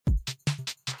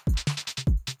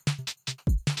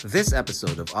This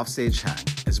episode of Offstage Hang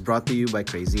is brought to you by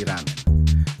Crazy Ramen,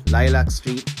 Lilac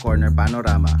Street, Corner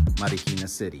Panorama, Marikina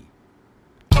City.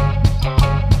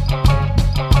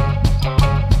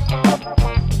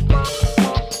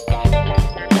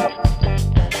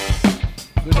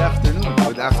 Good afternoon.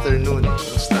 Good afternoon.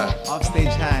 Kumusta?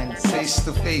 Offstage Hang, Face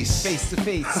to face. face to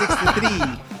face,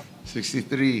 63.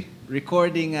 63.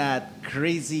 Recording at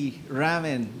Crazy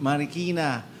Ramen,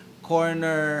 Marikina,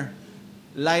 Corner,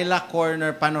 Lilac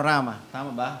Corner Panorama.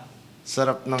 Tama ba?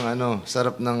 Sarap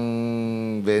ng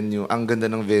venue. Ang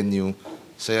ganda ng venue.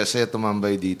 Saya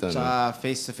tumambay dito. No? Sa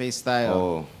face-to-face tayo.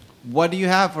 Oo. What do you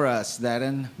have for us,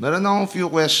 Darren? Meron akong few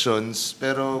questions,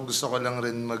 pero gusto ko lang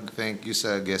rin mag-thank you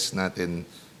sa guest natin.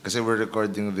 Kasi we're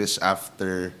recording this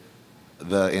after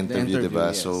the interview, diba?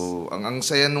 Yes. So, ang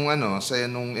saya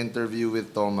nung interview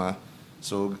with Toma.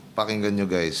 So, pakinggan nyo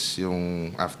guys,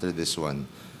 yung after this one.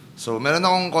 So, meron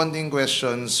akong konting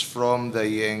questions from the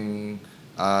Yeng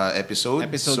episode.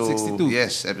 Episode So, 62.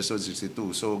 Yes, episode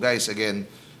 62. So, guys, again,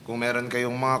 kung meron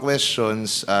kayong mga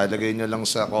questions, lagay nyo lang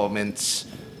sa comments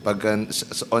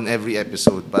on every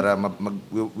episode para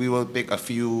we will pick a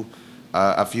few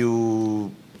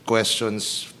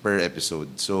questions per episode.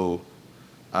 So,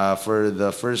 for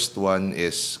the first one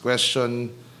is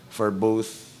question for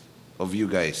both of you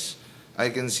guys. I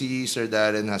can see Sir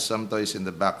Darren has some toys in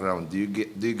the background. Do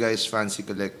you guys fancy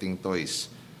collecting toys?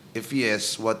 If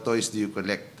yes, what toys do you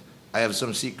collect? I have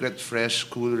some secret fresh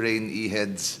Cool Rain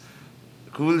E-Heads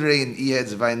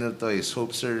vinyl toys.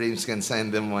 Hope Sir Rames can sign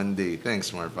them one day.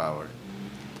 Thanks, more power.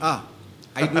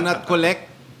 I do not collect,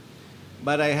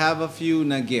 but I have a few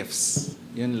na gifts.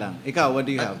 Yun lang. Ikaw, what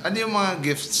do you have? Ano yung mga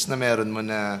gifts na meron mo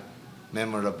na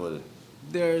memorable?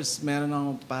 Meron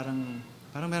akong parang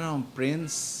meron akong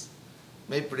prints.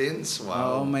 May prints? Oo,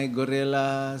 Wow. may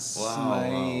gorillas. Wow,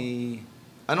 may...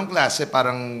 Anong klase?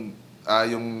 Parang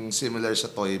yung similar sa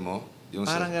toy mo? Yung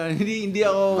Parang ganun. Hindi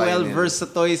ako Vinyl. well-versed sa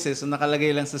toys so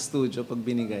nakalagay lang sa studio pag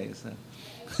binigay. So.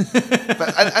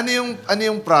 ano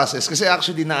yung process? Kasi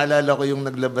actually naalala ko yung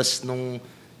naglabas nung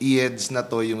E-Heads na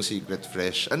toy, yung Secret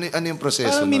Fresh. Ano yung proseso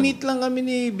Parang nun? minute lang kami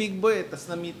ni Big Boy. Tapos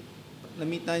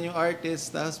na-meet na yung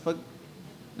artist. Tapos pag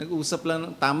nag-usap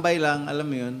lang, tambay lang, alam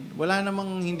mo yun. Wala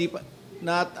namang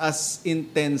not as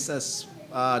intense as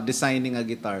designing a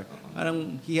guitar.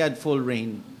 Parang he had full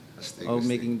reign of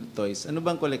making the toys. Ano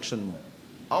bang collection mo?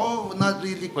 Ako, not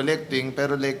really collecting,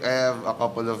 pero like I have a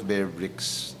couple of Bear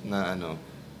Bricks na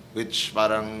which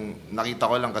parang nakita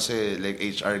ko lang kasi like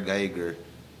H.R. Geiger,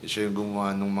 siya yung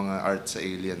gumawa ng mga art sa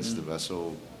aliens, diba?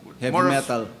 So, Heavy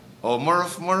metal. More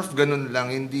of ganun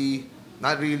lang, hindi,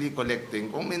 not really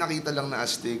collecting. Kung may nakita lang na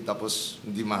astig, tapos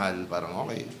hindi mahal, parang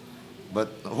okay. But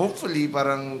hopefully,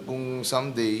 parang kung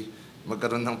someday,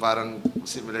 magkaroon ng parang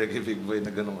similar kay Big Boy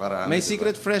na ganun karami. May diba?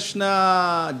 Secret Fresh na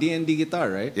D&D guitar,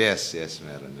 right? Yes,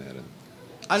 meron.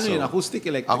 Ano So, yun? Acoustic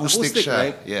electric? Acoustic siya.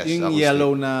 Right? Yes, yung acoustic.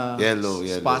 yellow na Yellow,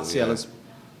 spots, yeah. yellow.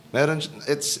 Meron,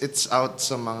 it's out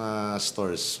sa mga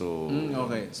stores, so...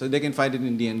 Okay. So they can find it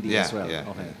in D&D Yeah, as well. yeah,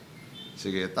 Okay.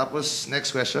 Sige, tapos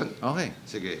next question. Okay.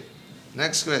 Sige.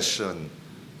 Next question.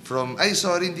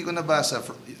 Sorry, hindi ko nabasa.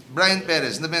 Brian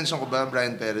Perez, na-mention ko ba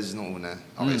Brian Perez nung una?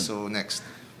 Okay, so next.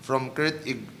 From Kurt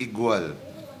Igual.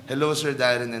 Hello, Sir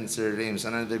Darren and Sir Rames.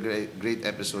 Another great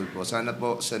episode po. Sana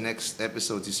po sa next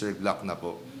episode si Sir Glock na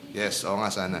po. Yes, oo nga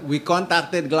sana. We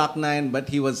contacted Glock 9 but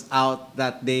he was out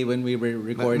that day when we were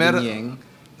recording Yeng.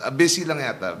 Busy lang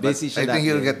yata. But Busy siya I think that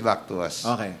he'll day. get back to us.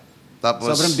 Okay.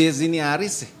 Tapos, Sobrang busy ni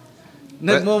Aris eh.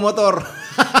 Nagmumotor.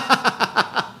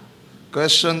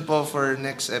 question po for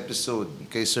next episode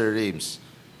kay Sir Rames.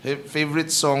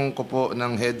 Favorite song ko po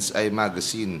ng Heads ay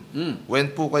Magazine. When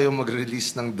po kayo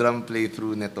mag-release ng drum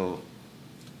playthrough nito?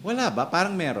 Wala ba?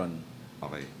 Parang meron.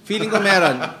 Okay. Feeling ko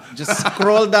meron. Just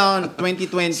scroll down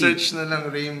 2020. Search na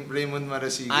lang Raymond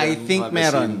Marasigan. I think Magazine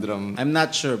meron. Drum. I'm not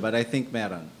sure but I think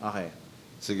meron. Okay.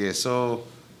 Sige, so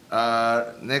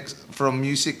next from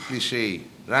Music Cliché.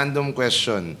 Random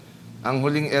question. Ang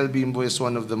huling El Bimbo is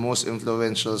one of the most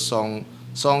influential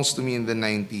songs to me in the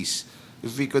 90s.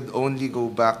 If we could only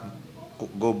go back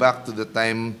to the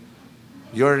time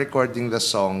you're recording the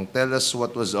song, tell us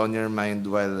what was on your mind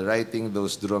while writing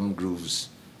those drum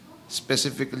grooves.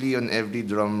 Specifically on every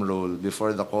drum roll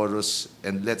before the chorus,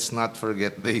 and let's not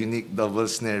forget the unique double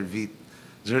snare beat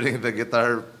during the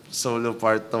guitar solo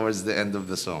part towards the end of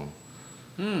the song.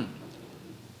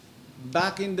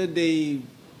 Back in the day,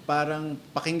 parang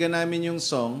pakinggan namin yung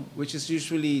song, which is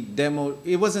usually demo.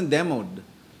 It wasn't demoed.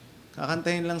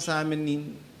 Kakantahin lang sa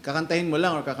amin, kakantahin mo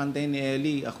lang or kakantahin ni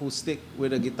Ellie acoustic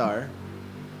with a guitar.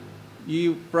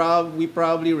 We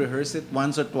probably rehearse it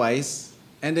once or twice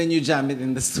and then you jam it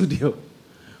in the studio.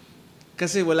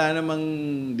 Kasi wala namang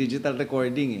digital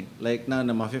recording eh. Like na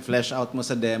ma-flash out mo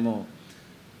sa demo.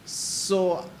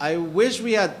 So, I wish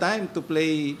we had time to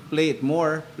play it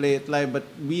more, play it live, but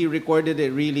we recorded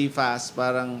it really fast.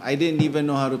 Parang, I didn't even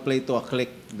know how to play to a click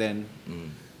then.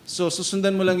 So,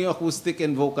 susundan mo lang yung acoustic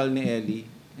and vocal ni Ellie,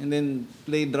 and then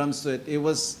play drums to it. It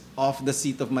was off the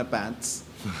seat of my pants.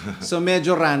 So,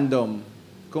 medyo random.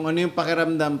 Kung ano yung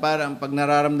pakiramdam, parang pag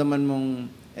nararamdaman mong...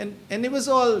 And it was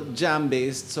all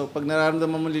jam-based. So, pag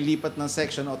nararamdaman mo lilipat ng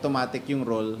section, automatic yung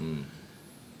roll.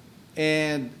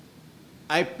 And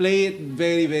I play it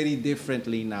very, very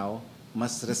differently now.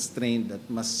 Mas restrained at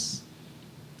mas...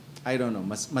 I don't know,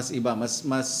 mas iba.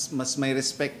 Mas may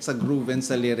respect sa groove and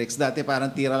sa lyrics. Dati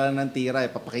parang tira lang ng tira.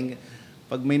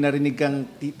 Pag may narinig kang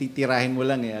titirahin mo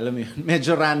lang eh. Alam mo yun?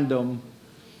 Medyo random.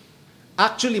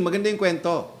 Actually, maganda yung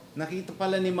kwento. Nakita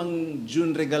pala ni Mang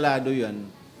June Regalado yun.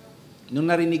 Nung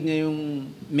narinig niya yung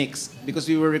mix, because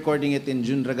we were recording it in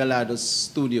June Regalado's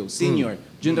studio, senior.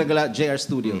 June Regalado, JR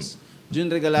Studios. June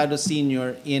Regalado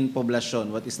Senior in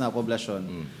Poblacion, what is now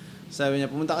Poblacion. Sabi niya,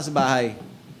 pumunta ka sa bahay,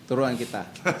 turuan kita.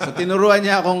 So tinuruan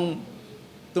niya akong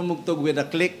tumugtog with a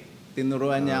click.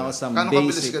 Tinuruan niya ako sa Kano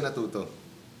kabilis basic. ka natuto?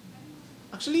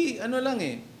 Actually, ano lang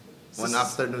eh. One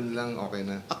afternoon lang, okay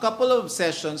na. A couple of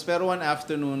sessions, pero one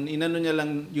afternoon, inano niya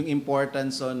lang yung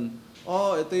importance on,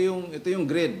 ito yung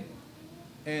grid.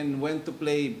 And when to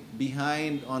play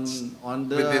behind on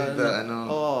the Within the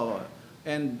ano.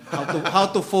 And how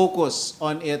to focus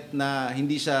on it na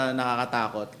hindi siya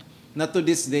nakakatakot. Na to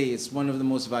this day, it's one of the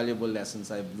most valuable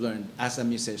lessons I've learned as a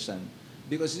musician.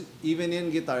 Because even in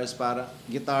guitar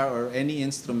or any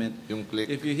instrument, Yung click.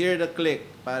 if you hear the click,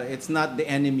 it's not the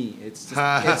enemy. It's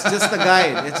just a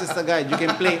guide. It's just a guide. You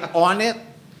can play on it.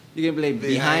 You can play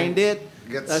behind it.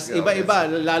 Tas iba-iba,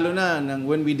 lalo na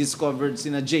when we discovered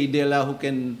sina Jay Dela who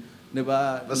can, 'di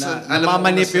ba,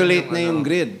 namamanipulate na yung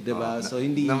grid, 'di ba? So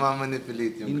hindi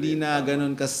namamanipulate yung hindi grid. na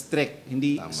ganun ka strict.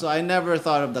 Hindi. So I never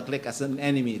thought of the click as an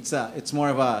enemy. It's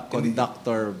more of a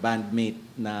conductor, bandmate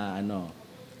na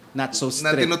not so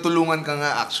Na strict. tinutulungan ka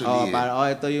nga actually.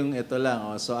 Ito lang.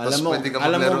 So alam Tas mo pwede ka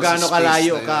mo maglaro gaano sa space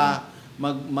kalayo na ka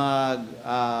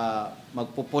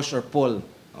magpo-push or pull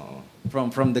Oo.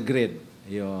 from the grid.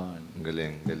 Yun.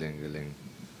 Galing.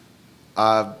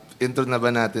 Intro na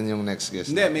ba natin yung next guest?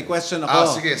 Hindi, may question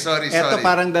ako. Sige, sorry. Ito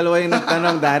parang dalawa yung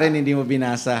nagtanong, Darren, hindi mo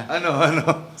binasa. Ano?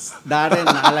 Darren,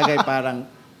 nakalagay parang,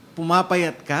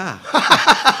 pumapayat ka.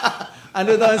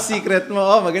 Ano daw ang secret mo?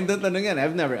 Magandang tanong yan.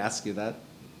 I've never asked you that.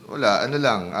 Wala, ano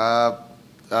lang.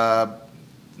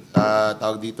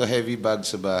 Tawag dito, heavy bag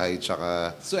sa bahay,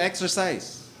 tsaka... So,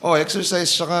 exercise.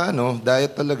 Exercise, tsaka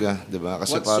diet talaga, di ba?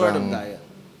 Kasi What sort parang... of diet?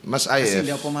 Mas Kasi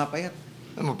hindi IF. ako pumapayat.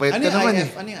 Mapayat Ano ka yung naman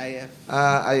IF? Ano yung IF?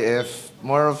 IF,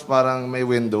 more of parang may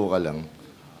window ka lang.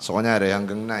 So, kunyari,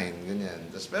 hanggang 9, ganyan.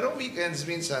 Pero weekends,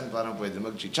 minsan, parang pwede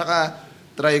mag-cheat. Tsaka,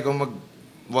 try ko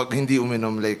wag hindi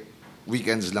uminom, like,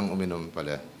 weekends lang uminom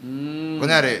pala.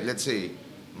 Kunyari, let's say,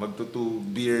 magto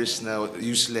 2 beers na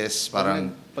useless,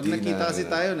 parang... Pag nakita kasi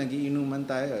tayo, nagiinuman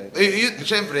tayo eh. Yun,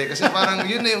 syempre, kasi parang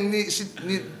yun na yung...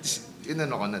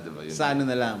 inano ko na, di ba? Yun. Sa ano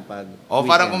na lang, pag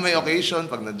Parang kung may weekends. occasion,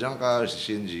 pag nandiyan ka, or si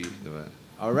Shinji, di ba?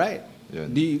 Alright.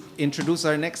 Yun. Do you introduce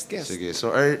our next guest? Sige,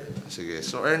 so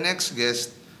our next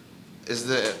guest is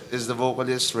the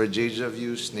vocalist for Jeja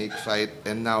View, Snake Fight,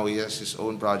 and now he has his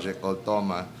own project called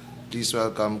Toma. Please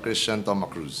welcome Christian Toma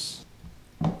Cruz.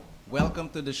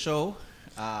 Welcome to the show.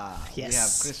 We Yes.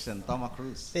 have Christian Toma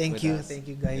Cruz. Thank with you. us. Thank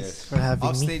you guys Yes. for having me.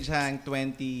 Offstage Hang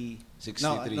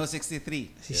 63. No,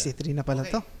 63. 63 na pala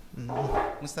Okay. to.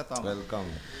 Musta, Toma?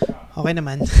 Welcome. Okay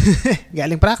naman.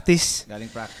 Galing practice. Galing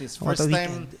practice. What First a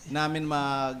time namin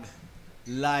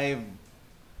mag-live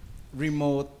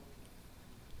remote.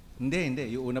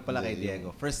 Hindi. Yung una pala kay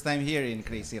Diego. First time here in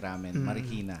Crazy Ramen,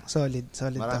 Marikina. Solid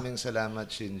to. Maraming salamat,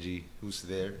 Shinji, who's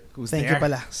there. Who's Thank there? you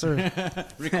pala, sir.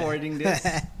 Recording this.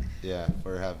 Yeah,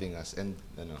 for having us and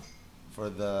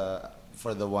for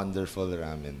the wonderful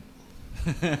ramen.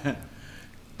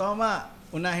 Toma,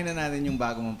 unahin na natin yung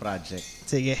bago mong project.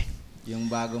 Sige. Yung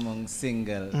bago mong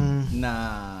single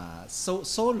na solo.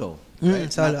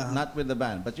 Solo. Not with the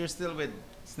band, but you're still with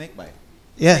Snakebite.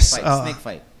 Yes. Snake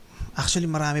Fight. Actually,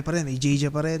 marami pa rin. May Jeja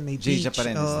pa rin. May Peach. Jeja pa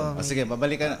rin. Sige,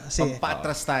 babalikan. Sige.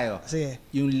 Pagpa-atras tayo. Sige.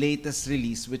 Yung latest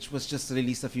release, which was just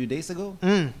released a few days ago.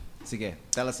 Sige,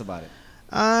 tell us about it.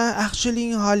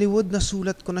 Actually, yung Hollywood,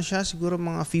 nasulat ko na siya siguro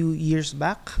mga few years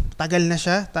back. Tagal na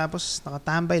siya. Tapos,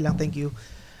 nakatambay lang. Thank you.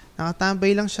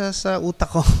 Nakatambay lang siya sa utak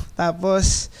ko.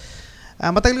 Tapos,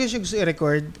 matagal ko siya gusto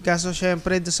i-record. Kaso,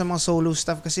 syempre, sa mga solo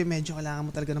stuff, kasi medyo kailangan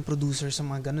mo talaga ng producer sa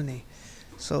mga ganun eh.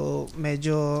 So,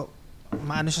 medyo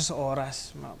maano siya sa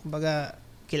oras. Kumbaga,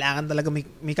 kailangan talaga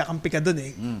may kakampi ka dun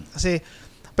eh. Kasi,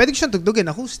 pwede ko siyang tugtugin,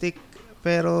 acoustic,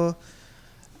 pero,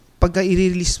 pagka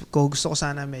i-release ko, gusto ko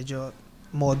sana medyo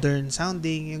modern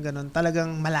sounding, yung ganun,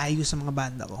 talagang malayo sa mga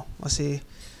banda ko. Kasi,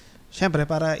 syempre,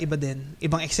 para iba din,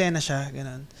 ibang eksena siya,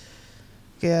 ganun.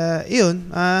 Kaya, yun,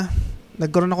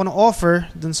 nagkaroon ako ng offer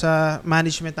dun sa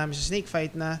management namin sa Snake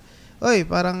Fight na, oy,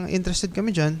 parang interested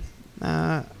kami dyan,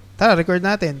 tara, record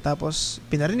natin. Tapos,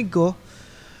 pinarinig ko.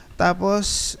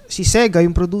 Tapos, si Sega,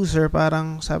 yung producer,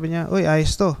 parang sabi niya, oy,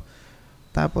 ayos to.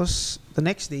 Tapos, the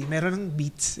next day, meron ng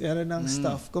beats, meron ng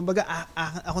stuff. Kumbaga,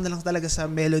 ako na lang talaga sa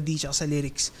melody tsaka sa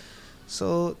lyrics.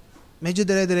 So, medyo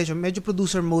dire-diretso, medyo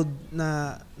producer mode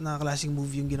na klaseng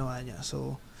movie yung ginawa niya.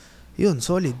 So, yun,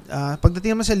 solid.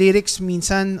 Pagdating naman sa lyrics,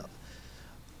 minsan,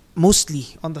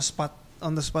 mostly on the spot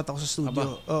ako sa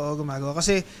studio. Oo, gumagawa.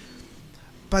 Kasi,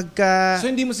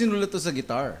 So, hindi mo sinulat to sa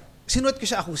guitar? sinuot ko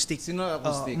siya acoustic.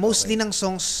 Acoustic. Mostly okay. ng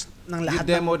songs ng lahat.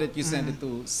 You demo that you sent it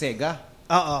to Sega?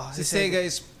 Oo. Si Sega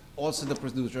is also the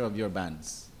producer of your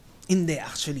bands? Hindi,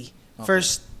 actually. Okay.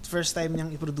 First time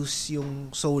niyang i-produce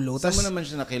yung solo. Saan mo naman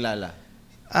siya nakilala?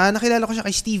 Nakilala ko siya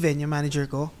kay Steven, yung manager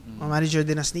ko. Manager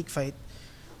din ng Snake Fight.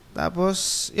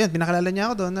 Tapos, yun, pinakilala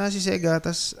niya ako doon na si Sega.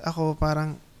 Tapos ako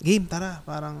parang, game, tara.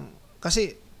 Parang,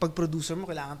 kasi pag producer mo,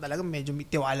 kailangan talaga medyo may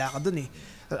tiwala ka doon eh.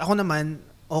 Ako naman,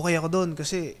 okay ako doon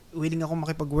kasi willing ako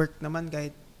makipag-work naman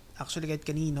kahit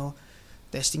kanino.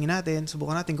 Testingin natin,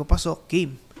 subukan natin kung pasok,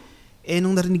 game.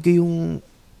 Nung narinig ko yung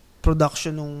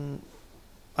production nung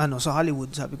sa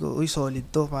Hollywood, sabi ko, uy, solid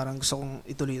to. Parang gusto kong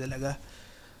ituloy talaga.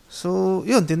 So,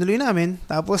 yun, tinuloy namin.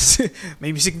 Tapos,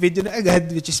 may music video na agad,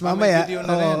 which is mamaya. May video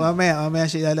na rin. Mamaya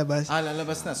siya ilalabas.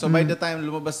 Lalabas na. So, by the time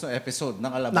lumabas ng episode,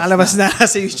 nakalabas na.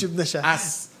 Sa YouTube na siya.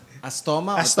 As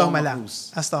Toma As o Toma Toma lang.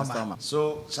 Cruz? As Toma.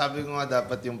 So, sabi ko nga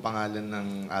dapat yung pangalan ng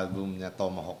album niya,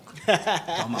 Tomahawk.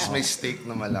 Mas may steak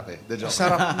na malaki. The joke.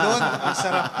 Sarap doon. Ang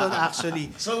sarap doon, actually.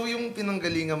 So, yung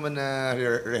pinanggalingan mo na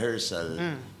rehearsal,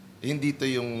 hindi to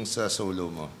yung sa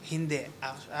solo mo? Hindi.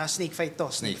 Snake Fight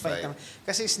to. Snake Fight. naman.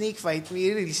 Kasi Snake Fight,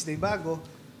 may release na yung bago.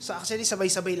 So actually,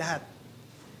 sabay-sabay lahat.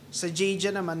 Sa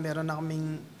Jaja naman, meron na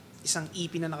kaming isang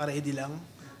EP na naka-ready lang.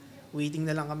 Waiting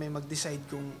na lang kami mag-decide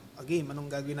kung, game,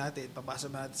 anong gagawin natin? Papasa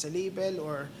ba natin sa label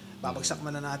or babagsak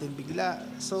na natin bigla?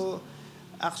 So,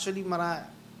 actually,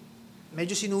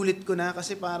 medyo sinulit ko na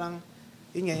kasi parang,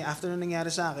 yun nga, after na nangyari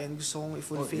sa akin, gusto kong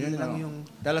i-fulfill na lang yung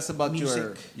Tell us about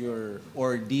music. your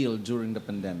ordeal during the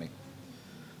pandemic.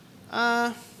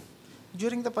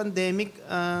 During the pandemic,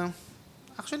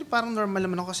 actually parang normal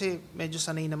naman ako kasi medyo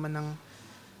sanay naman ng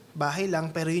bahay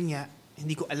lang. Pero yun nga,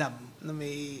 hindi ko alam na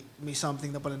may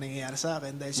something na pala nangyayari sa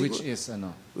akin. Dahil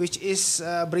Which is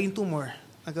brain tumor.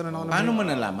 Nagkaroon ako ng Paano mo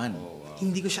nalaman?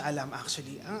 Hindi ko siya alam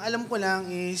actually. Ang alam ko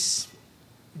lang is,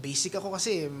 basic ako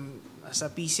kasi,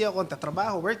 sa PC ako,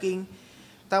 tatrabaho, working.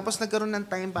 Tapos nagkaroon ng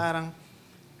time parang,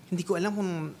 hindi ko alam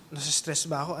kung nasa-stress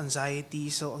ba ako, anxiety.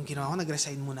 So, ang ginawa ko,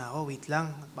 nag-resign muna ako. Wait lang.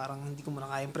 Parang hindi ko muna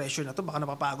kaya yung pressure na to. Baka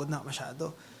napapagod na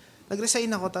masyado. Nag-resign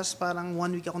ako, tapos parang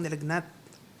 1 week ako nilagnat.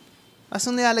 Tapos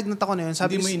nung nilalagnat ako na yun,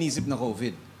 sabi Hindi mo inisip na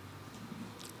COVID?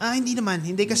 Hindi naman.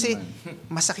 Hindi kasi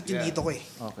masakit yung dito ko eh.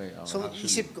 Okay. So,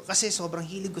 isip ko, kasi sobrang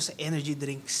hilig ko sa energy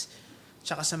drinks.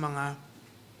 Tsaka sa mga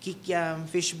kikiam,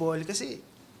 fishball. Kasi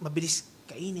mabilis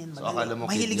kainin. So, akala mo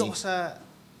mahilig kidney? ako sa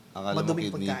maduming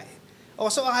pagkain.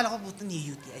 So akala ko, puto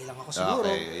ni UTI lang ako siguro.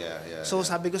 Okay, yeah. So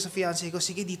sabi ko sa fiancé ko,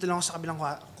 sige, dito lang ako sa kabilang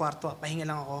kwarto, pahinga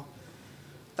lang ako.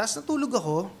 Tapos natulog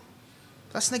ako,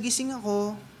 tapos nagising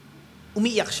ako,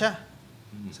 umiiyak siya.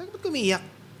 Sabi ko, ba't umiiyak?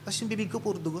 Tapos yung bibig ko,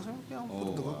 puro dugo. Sabi ko,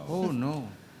 puro dugo. Oh, no.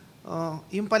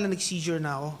 Yung pala, nag-seizure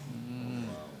na ako.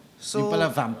 So, yung pala,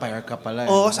 vampire ka pala.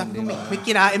 Sabi ko, may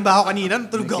kinain ba ako kanina?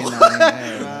 Natulog ako.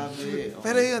 Grabe.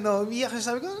 Pero yun, umiiyak siya.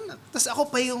 Sabi ko, tapos ako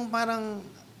pa yung parang,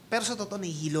 pero sa totoo,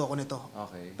 nahihilo ako nito.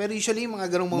 Okay. Pero usually, yung mga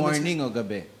ganong moments. Morning o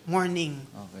gabi? Morning.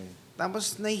 Okay.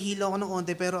 Tapos nahihilo ako ng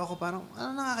konti, pero ako parang,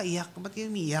 nakakaiyak? Ba't kayo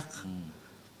umiiyak?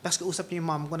 Tapos kausap niya yung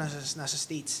mom ko nasa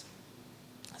States.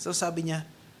 So sabi niya,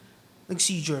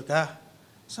 nag-seizure ka.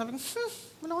 Sabi ko,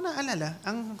 wala ko naaalala.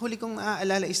 Ang huli kong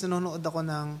naaalala is nanonood ako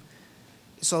ng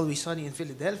It's Always Sunny in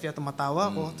Philadelphia. Tumatawa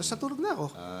ako. Tapos natulog na ako.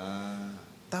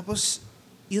 Tapos,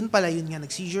 yun pala, yun nga,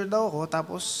 nag-seizure daw ako.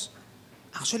 Tapos,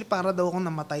 actually, para daw akong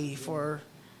namatay for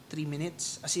 3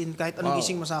 minutes. As in, kahit anong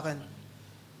gising mo sa akin,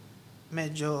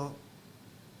 medyo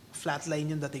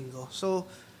flatline yung dating ko. So,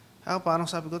 ako parang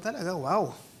sabi ko talaga,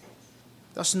 wow.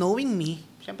 Tapos knowing me,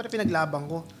 syempre pinaglabang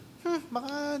ko,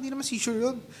 baka hindi naman seizure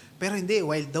yun. Pero hindi,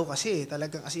 wild daw kasi.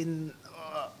 Talagang as in,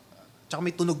 tsaka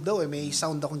may tunog daw may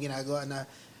sound akong ginagawa na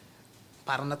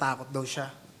parang natakot daw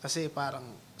siya. Kasi parang,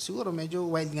 siguro medyo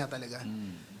wild nga talaga.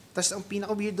 Tapos ang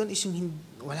pinaka-weird doon is yung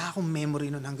wala akong memory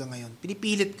noon hanggang ngayon.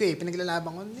 Pinipilit ko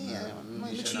pinaglalaban ko,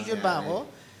 may seizure ba ako?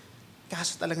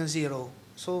 Kaso talagang zero.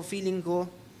 So feeling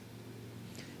ko,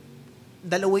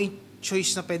 dalawa yung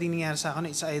choice na pwedeng nangyari sa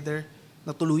akin. It's either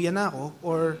natuluyan na ako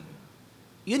or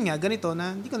yun nga, ganito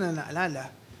na hindi ko na naalala.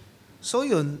 So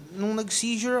yun, nung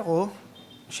nag-seizure ako,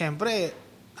 syempre,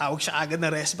 tawag siya agad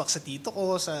na rest back sa tito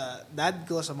ko, sa dad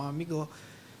ko, sa mami ko.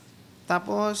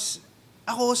 Tapos,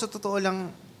 ako sa totoo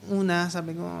lang, una,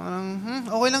 sabi ko,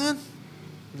 okay lang yun.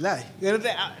 Wala eh. Ganun,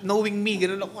 knowing me,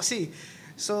 ganun ako kasi.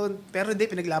 So, pero hindi,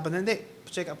 pinaglaban na, hindi.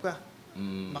 Check up ka.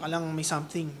 Baka lang may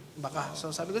something. Baka. So,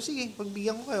 sabi ko, sige,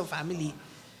 pagbigyan ko kayo, family.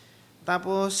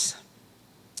 Tapos,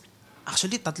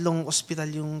 actually, 3 ospital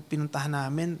yung pinuntahan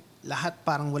namin. Lahat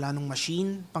parang wala nung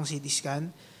machine, pang CT scan.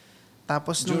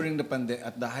 Tapos, During the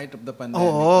at the height of the pandemic.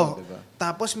 Oo. Diba?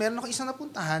 Tapos, meron ako isang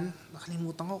napuntahan.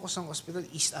 Nakalimutan ko kung saan hospital,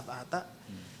 East Ave ata.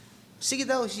 Sige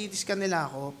daw, CT scan nila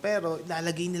ako, pero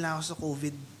lalagay nila ako sa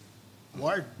COVID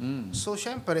ward. So,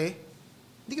 syempre,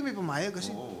 hindi kami pumayag kasi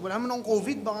wala mo nung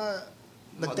COVID, baka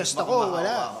nag-test ako,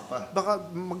 wala. Baka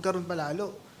magkaroon pa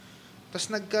lalo. Tapos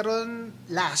nagkaroon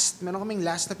meron kaming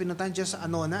last na pinuntahan dyan sa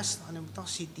Anonas, nakalimutan ko,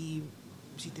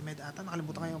 City Med ata,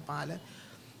 nakalimutan ko yung pangalan.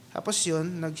 Tapos yun,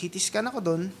 nag-CT scan ako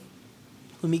doon,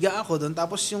 humiga ako doon,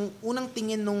 tapos yung unang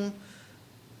tingin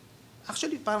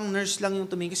actually parang nurse lang yung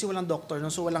tumingin kasi walang doctor,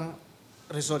 so walang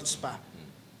results pa.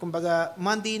 Kumbaga,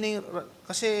 Monday na yung,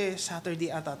 kasi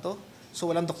Saturday ata to, so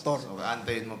walang doktor. So,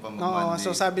 antayin mo pa Oo, mag-Monday.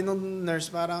 so sabi nung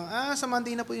nurse parang, sa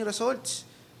Monday na po yung results.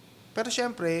 Pero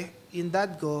syempre, yung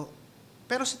dad ko,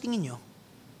 pero sa tingin nyo,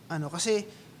 kasi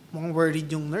mukhang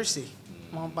worried yung nurse eh.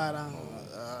 Mukhang parang,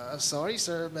 sorry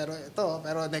sir, pero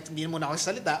next, hindi muna ako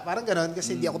salita. Parang gano'n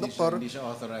kasi hindi ako doktor. Hindi siya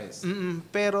authorized.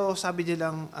 Pero sabi niya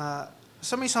lang,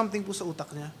 may something po sa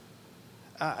utak niya.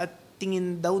 At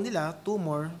tingin daw nila,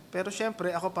 tumor. Pero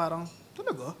syempre, ako parang,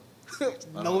 talaga?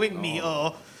 Knowing me,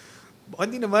 oo. Baka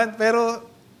hindi naman. Pero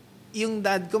yung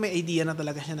dad ko may idea na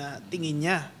talaga siya na tingin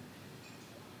niya.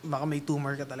 Baka may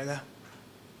tumor ka talaga.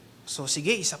 So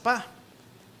sige, isa pa.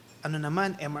 Ano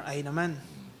naman, MRI naman.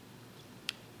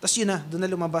 Tapos yun na, doon na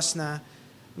lumabas na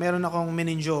meron akong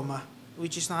meningioma,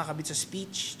 which is nakakabit sa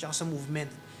speech, tsaka sa movement.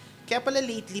 Kaya pala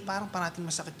lately, parang parating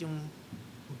masakit yung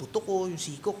buto ko, yung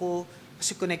siko ko,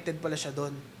 kasi connected pala siya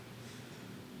doon.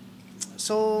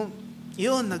 So,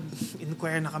 yun,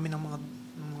 nag-inquire na kami ng mga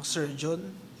surgeon.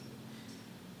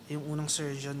 Yung unang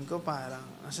surgeon ko, parang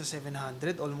nasa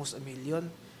 700, almost 1 million.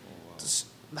 Tapos,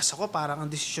 nasa ko, parang ang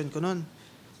decision ko nun.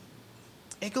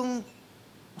 Kung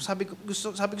sabi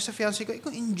ko sa fiancé ko,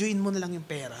 kung enjoyin mo na lang yung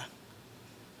pera.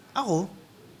 Ako,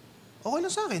 okay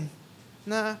lang sa akin.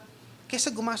 Na,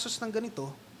 kesa gumastos ng ganito,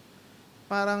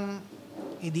 parang,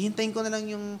 hintayin ko na lang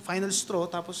yung final straw,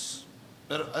 tapos...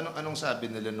 Pero anong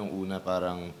sabi nila nung una?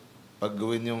 Parang, pag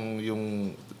gawin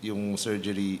yung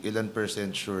surgery, ilan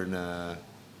 % sure na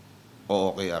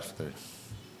okay after?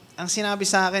 Ang sinabi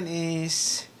sa akin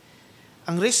is,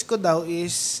 ang risk ko daw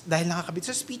is, dahil nakakabit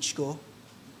sa speech ko,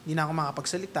 hindi na ako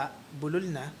makapagsalita, bulol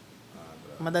na.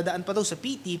 Madadaan pa daw sa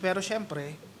PT, pero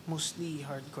syempre, mostly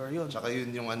hardcore yun. Tsaka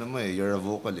yun yung you're a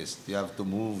vocalist. You have to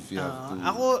move, you have to...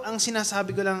 Ako, ang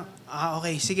sinasabi ko lang,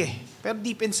 okay, sige. Pero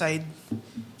deep inside,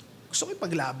 gusto ko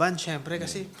ipaglaban, syempre,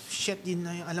 kasi shit, yun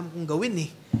na yung alam kong gawin eh.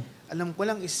 Alam ko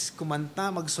lang is kumanta,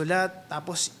 magsulat,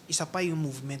 tapos isa pa yung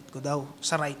movement ko daw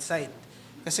sa right side.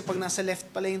 Kasi pag nasa left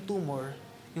pala yung tumor,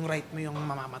 yung right mo yung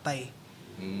mamamatay.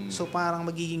 So parang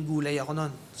magiging gulay ako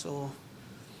nun. So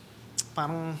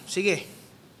parang sige,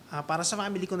 para sa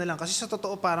family ko na lang. Kasi sa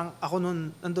totoo parang ako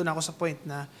nun, nandun ako sa point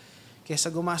na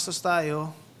kesa gumastos tayo,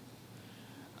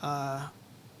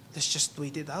 let's just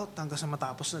wait it out hanggang sa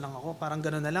matapos na lang ako. Parang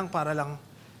gano'n na lang, para lang,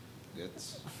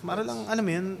 alam mo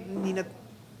yun,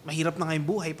 mahirap na ngayong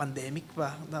buhay, pandemic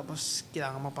pa, tapos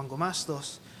kailangan mo pang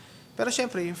gumastos. Pero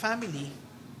syempre, yung family,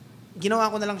 ginawa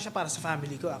ko na lang siya para sa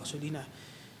family ko actually na,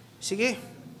 sige,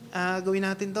 gawin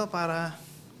natin to para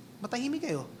matahimik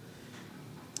kayo.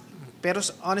 Pero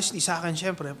honestly, sa akin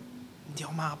syempre, hindi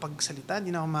ako makakapagsalita, hindi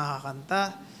na ako makakanta,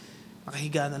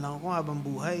 nakahiga na lang ako habang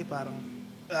buhay, parang,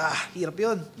 hirap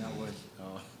yun. Not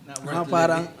worth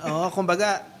Parang,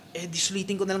 kumbaga,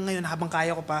 disulating ko na lang ngayon habang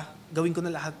kaya ko pa, gawin ko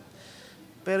na lahat.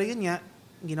 Pero yun nga,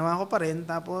 ginawa ko pa rin,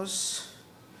 tapos,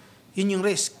 yun yung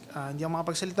risk. Hindi ako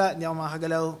makapagsalita, hindi ako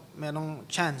makakagalaw, merong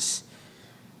chance.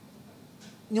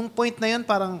 Yung point na yun,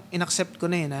 parang inaccept ko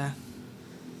na na,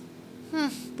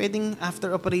 pwedeng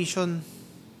after operation,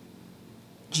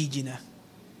 GG na.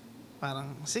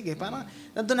 Parang, sige, parang,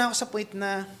 nandun na ako sa point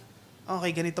na,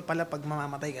 okay, ganito pala pag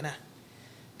mamamatay ka na.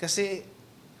 Kasi,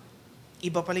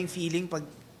 iba pala yung feeling pag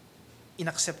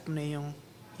inaccept mo na yung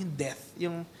yung death,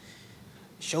 yung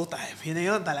showtime. Yun na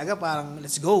yun talaga, parang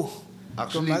let's go.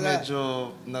 Actually, Kumbaga, medyo,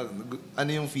 ano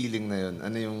yung feeling na yun?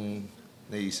 Ano yung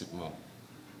naisip mo?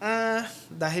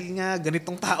 Dahil nga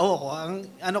ganitong tao ako, ang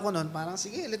ano ko nun, parang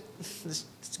sige,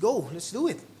 let's go, let's do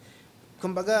it.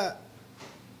 Kumbaga,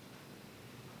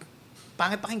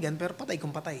 pangit pakinggan, pero patay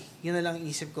kung patay. Yun na lang ang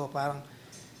isip ko, parang,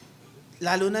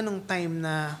 lalo na nung time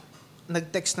na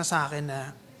nag-text na sa akin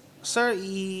na, Sir,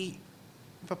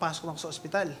 ipapasok ako sa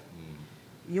ospital.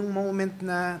 Yung moment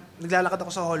na naglalakad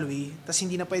ako sa hallway, tapos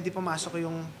hindi na pwede pumasok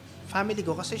yung family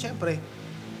ko, kasi syempre,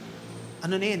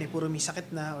 ano na yun puro may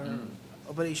sakit na, or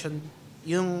operation,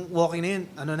 yung walking na yun,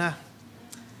 ano na,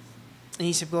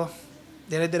 naisip ko,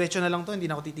 dire-diretso na lang to, hindi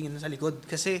na ako titingin sa likod.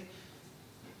 Kasi,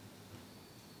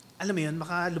 alam mo yun,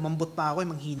 baka lumambot pa ako,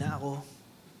 manghina ako.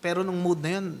 Pero nung mood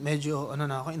na yun, medyo, ano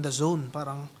na ako, in the zone.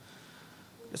 Parang,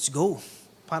 let's go.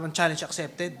 Parang challenge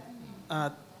accepted.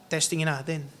 Testingin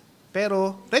natin.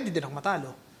 Pero, ready din ako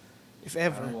matalo. If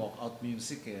ever. Parang walkout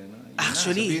music no? Yun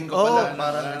Actually, Sabihin ko pala,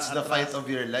 parang it's the fight of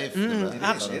your life. Diba?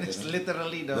 Actually, it's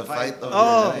literally the fight. of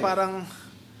your life. Parang,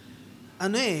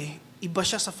 ano iba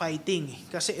siya sa fighting.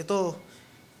 Kasi ito,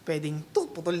 pwedeng,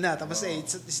 putol na. Tapos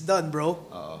it's done, bro.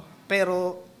 Oo.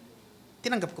 Pero,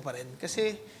 tinanggap ko pa rin.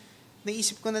 Kasi,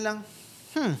 naisip ko na lang,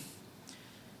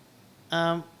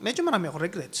 medyo marami ako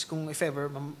regrets kung if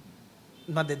ever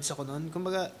madeds ako noon.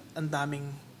 Kumbaga, ang daming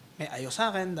may ayaw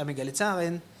sa akin, daming galit sa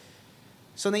akin.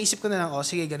 So, naisip ko na lang,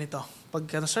 sige, ganito.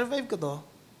 Pagka na-survive ko to,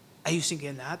 ayusin ko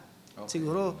yan lahat. Okay.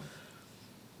 Siguro,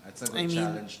 That's a good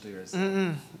challenge to yourself.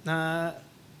 na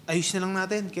ayusin na lang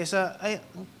natin. Kesa,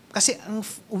 kasi ang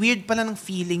weird pala ng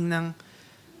feeling ng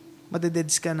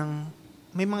madededs ka ng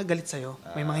may mga galit sa'yo.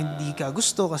 May mga hindi ka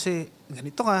gusto kasi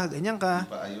ganito ka, ganyan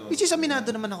ka. Which is aminado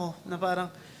naman ako na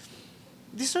parang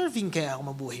deserving kaya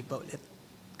ako mabuhay pa ulit.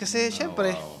 Kasi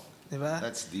syempre, di ba?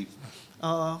 That's deep.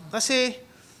 Oo. Kasi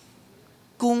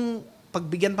kung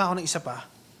pagbigyan pa ako ng isa pa,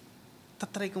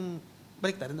 tatry kong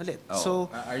baliktarin ulit. So,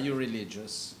 Are you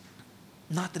religious?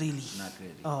 not really. Not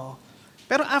really. Oo.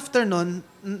 Pero after nun,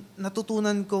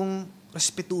 natutunan kong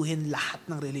respetuhin lahat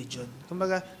ng religion.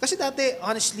 Kumbaga, kasi dati,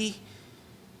 honestly,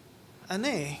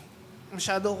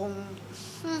 masyado kong,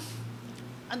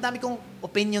 ang dami kong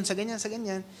opinion sa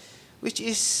ganyan, which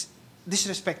is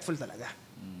disrespectful talaga.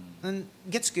 And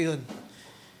gets ko yun.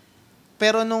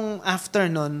 Pero nung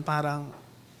after nun, parang,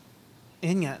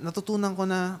 yun nga, natutunan ko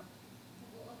na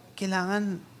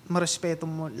kailangan marespeto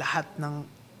mo lahat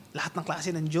ng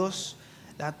klase ng Diyos,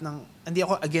 hindi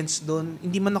ako against doon,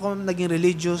 hindi man ako naging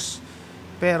religious,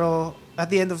 pero at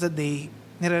the end of the day,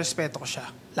 nirerespeto ko siya.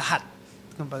 Lahat.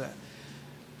 Kumbaga,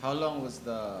 How long was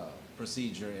the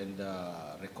procedure and the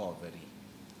recovery?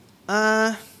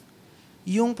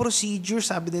 yung procedure,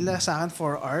 sabi nila sa akin,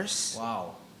 4 hours.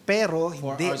 Wow. Pero 4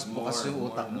 hindi. hours bukas yung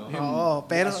utak mo. Oo,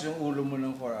 pero Bukas yung ulo mo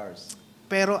ng 4 hours.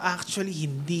 pero actually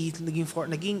hindi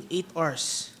naging 8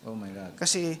 hours. Oh my God.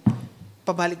 Kasi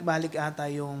pabalik-balik ata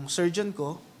yung surgeon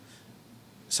ko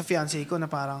sa fiancé ko na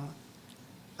parang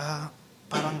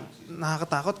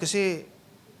nakakatakot kasi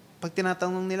pag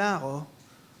tinatanong nila ako,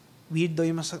 weird daw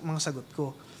yung mga sagot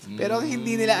ko. Pero ang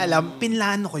hindi nila alam,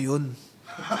 pinlano ko yun.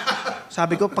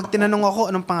 Sabi ko, pag tinanong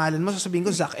ako, anong pangalan mo, sasabihin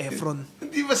ko, Zac Efron.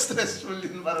 Hindi ba stressful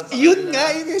yun para sa Yun nga.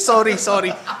 Sorry.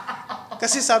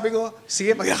 Kasi sabi ko,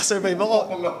 sige, pag nakasurvive ako,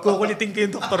 kukulitin ko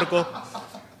yung doktor ko.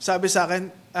 Sabi sa akin,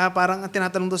 parang ang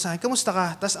tinatanong doon sa akin, kamusta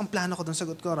ka? Tapos ang plano ko doon,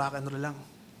 sagot ko, rock and roll lang.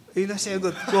 Yun ang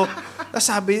sagot ko. Tapos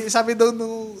sabi daw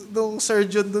nung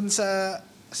surgeon doon sa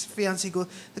fiancé ko,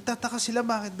 nagtataka sila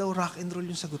bakit daw rock and roll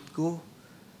yung sagot ko.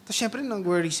 Tapos syempre nang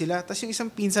worry sila. Tapos yung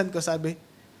isang pinsan ko sabi,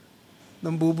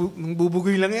 nang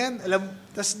bubugoy lang yan.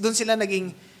 Tapos doon sila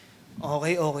naging,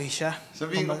 okay siya.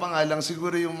 Sabihin ko pa nga lang,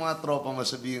 siguro yung mga tropa mo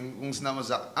sabihin, kung sinama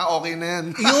Zac, okay na yan.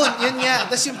 yun nga.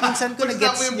 Tapos yung pinsan ko Pag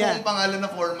na-gets sinama yung niya. buong pangalan na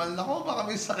formal, nako, baka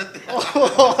may sakit yan.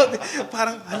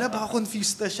 Parang, baka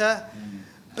confused na siya.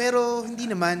 Pero hindi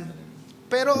naman.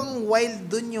 Pero ang wild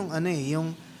dun yung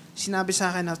yung sinabi sa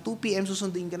akin na 2 p.m.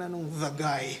 susunduin ka na nung the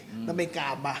guy na may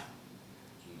kama.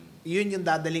 Yun yung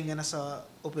dadaling ka na sa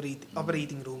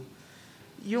operating room.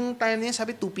 Yung time na yan,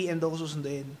 sabi 2 p.m. daw ako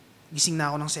susunduin. Gising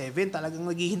na ako ng 7. Talagang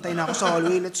naghihintay na ako sa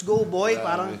hallway. Let's go, boy.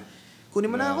 Parang, kunin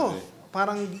mo na ako.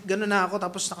 Parang gano'n na ako.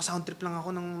 Tapos naka-sound trip lang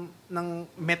ako ng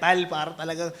metal para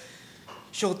talaga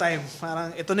showtime.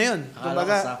 Parang, ito na yun. Akala ko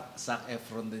Kumbaga, Zac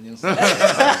Efron din yung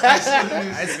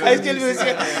High School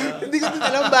Musical. Hindi ko din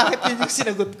alam bakit yun yung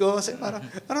sinagot ko. Kasi parang,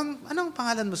 anong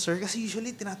pangalan mo, sir? Kasi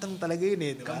usually, tinatanong talaga yun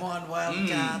eh. Diba? Come on,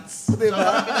 Wildcats! Diba?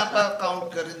 Parang pinapa-count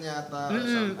ka rin yata. or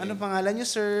something. Anong pangalan nyo,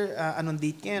 sir? Anong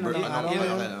date ngayon? Anong Birthday. araw Ilang-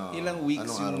 ngayon? Ilang weeks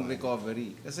Anong yung araw? recovery.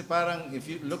 Kasi parang, if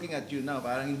you looking at you now,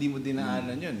 parang hindi mo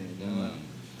dinaanan yun eh. Diba?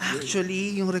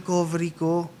 Actually, yung recovery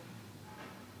ko,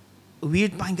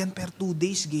 weird pakinggan, pero 2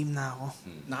 days game na ako.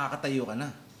 Nakakatayo ka na.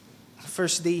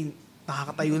 First day,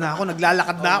 nakakatayo na ako,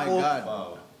 naglalakad na ako. Oh my God. Wow.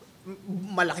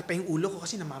 Malaki pa yung ulo ko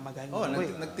kasi namamagay Oh, ako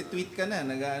eh. nagtitweet ka na.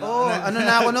 Ano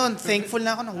na ako noon, thankful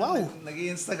na ako ng wow.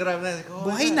 Nag-Instagram na. Oh,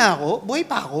 Buhay na ako, buhay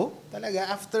pa ako. Talaga,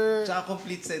 after... Tsaka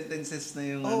complete sentences na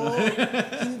yung Oo,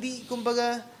 hindi,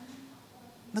 kumbaga,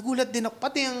 nagulat din ako.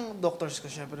 Pati yung doctors ko,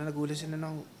 syempre, nagulat sila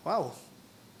ng, wow,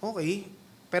 okay.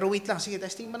 Pero wait lang, sige,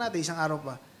 testing pa natin, isang araw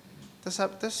pa.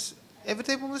 Tapos every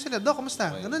time pumunta sila, Doc,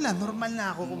 kamusta? Ganun lang, normal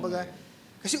na ako, kumbaga.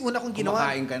 Kasi una kong ginawa,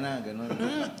 kumakain ka na, gano'n.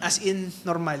 as in,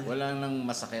 normal. Wala nang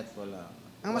masakit, wala.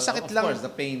 Ang masakit of lang- course,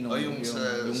 the pain. Oh, yung sa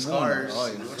wound. scars. Oh,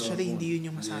 yung Actually, hindi yun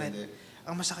yung masakit. Hindi.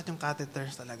 Ang masakit yung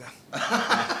catheters talaga.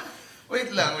 Wait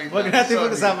lang. Wag natin Sorry.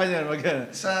 pag-usapan yan. Wag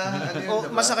Sa ano yun, Oh,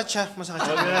 diba? masakit siya. Masakit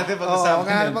siya. Wag natin Oo, pag-usapan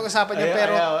wag natin pag-usapan yan,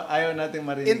 pero ayaw natin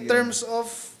marinig. in terms of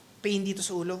pain dito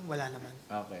sa ulo, wala naman.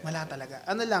 Okay. Wala talaga.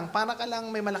 Ano lang, para ka lang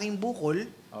may malaking bukol,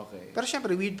 Okay. pero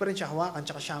syempre, weird pa rin siya hawakan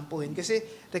tsaka shampooin kasi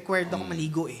required ako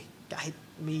maligo eh. Kahit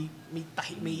may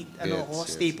Yes,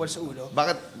 yes. staple sa ulo.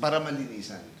 Bakit? Para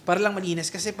malinisan. Para lang malinis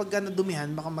kasi pag nadumihan,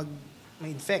 baka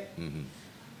ma-infect.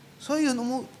 So yun,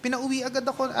 pinauwi agad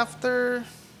ako after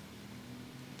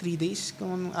 3 days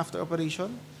kung after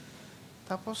operation.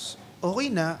 Tapos, okay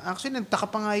na. Actually, nagtaka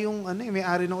pa nga yung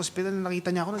may-ari ng ospital na nakita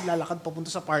niya ako, naglalakad papunta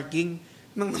sa parking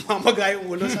nang namamaga yung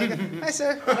ulo. Sabi ko, hi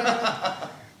sir.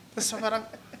 Tapos parang,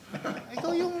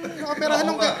 ikaw yung operahan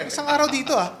ng isang araw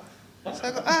dito ah.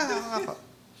 Sabi ko, ako.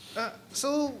 So,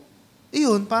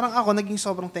 yun, parang ako, naging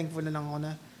sobrang thankful na lang ako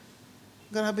na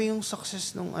grabe yung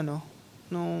success nung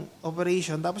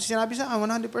operation. Tapos sinabi sa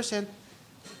akin, 100%,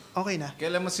 okay na.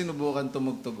 Kailan mo sinubukan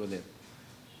tumugtog ulit?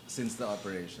 Since the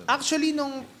operation? Actually,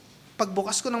 nung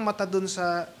pagbukas ko ng mata dun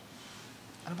sa,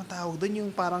 ano bang tawag dun,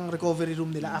 yung parang recovery room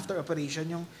nila after operation,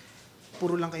 yung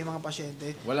puro lang kayo mga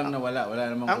pasyente. Walang nawala. Wala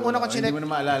namang Ang una ko hindi chinek, mo na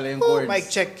maalala yung oh, chords. mic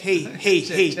check, hey.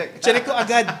 Check. Chinek ko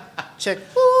agad. Check.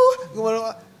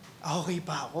 Gumano, okay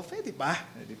pa ako, pwede pa.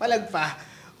 Palag pa.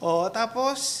 O,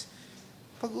 tapos,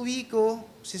 pag uwi ko,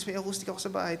 since may acoustic ako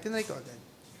sa bahay, tinry ko agad.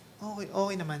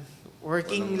 Okay naman.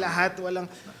 Working lahat,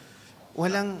 walang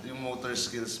Yung motor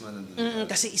skills man nandun.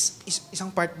 kasi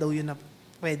isang part daw yun na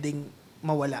pwedeng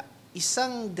mawala.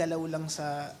 Isang galaw lang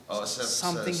sa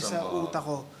something sa utak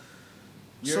ko.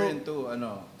 You're into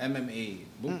MMA.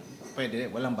 Pwede,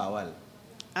 walang bawal.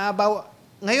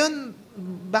 Ngayon,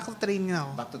 back to training na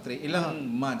ako. Back to training. Ilang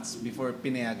months before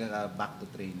pinayagan ka back to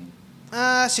training?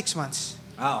 6 months.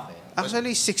 Okay.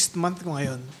 Actually, 6th month ko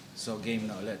ngayon. So game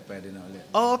na ulit, pwede na ulit.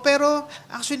 Oo, pero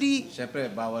actually, Siyempre,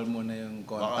 bawal muna yung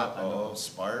contact.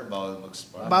 Spar, bawal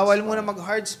mag-spar. bawal muna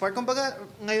mag-hard spar. Kumbaga,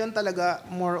 ngayon talaga,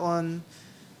 more on,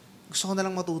 gusto ko na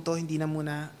lang matuto, hindi na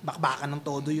muna bakbakan ng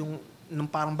todo yung nung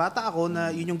parang bata ako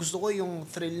na yun yung gusto ko, yung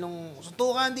thrill nung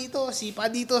suntukan dito, sipa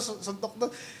dito, suntok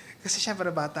doon. Kasi syempre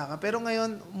bata ka. Pero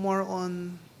ngayon, more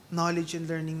on knowledge and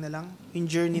learning na lang. Yung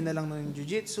journey na lang ng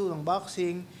jiu-jitsu, ng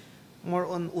boxing. More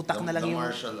on utak na lang The yung...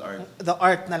 martial art. The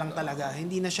art na lang talaga.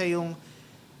 Hindi na siya yung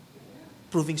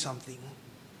proving something.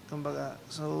 Kumbaga,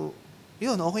 so,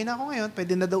 yun, okay na ako ngayon.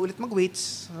 Pwede na daw ulit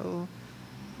mag-weights. So,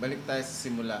 Balik tayo sa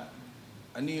simula.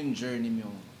 Ano yung journey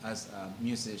mo as a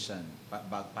musician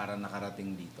para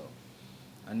nakarating dito?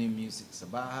 Ano yung music sa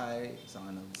bahay?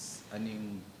 Ano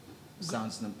yung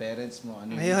sounds ng parents mo?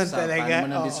 Ano yung Ayun, talaga, paano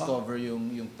mo oo. na-discover yung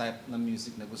type ng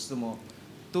music na gusto mo?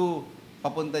 To,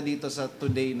 papunta dito sa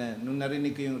today na, nung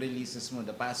narinig ko yung releases mo,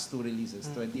 the past 2 releases,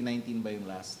 2019 ba yung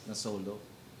last na solo?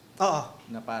 oo.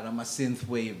 Na para mas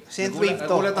synthwave. Synthwave to.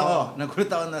 Nagulat ako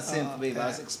Oo. na synthwave. I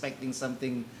was expecting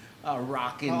something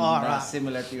rockin' Oo, na rock.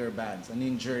 similar to your bands. Ano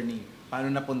yung journey?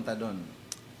 Paano napunta doon?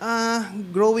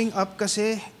 Growing up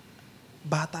kasi,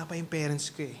 bata pa yung parents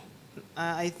ko eh.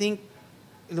 I think,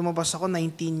 lumabas ako,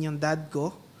 19 yung dad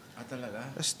ko. Talaga?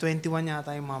 Tapos 21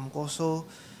 yata yung mom ko. So,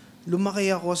 lumaki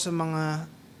ako sa mga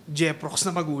Jeprox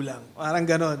na magulang. Parang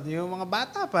ganon. Yung mga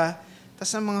bata pa.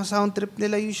 Tapos ang mga sound trip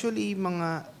nila usually,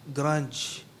 mga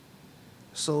grunge.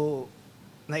 So,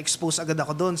 na-expose agad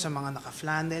ako doon sa mga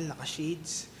naka-flannel,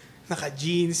 naka-shades,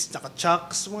 naka-jeans,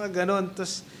 naka-chucks, mga ganon.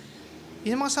 Tapos,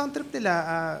 yun yung mga sound trip nila,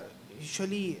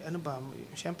 usually,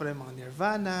 syempre, mga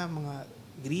Nirvana, mga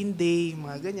Green Day,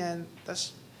 mga ganyan.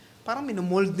 Tapos, parang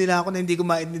minomold nila ako na hindi ko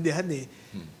maintindihan eh.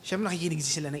 Siyempre nakikinig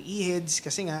sila ng e-heads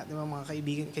kasi nga, di ba, mga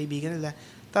kaibigan nila.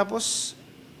 Tapos,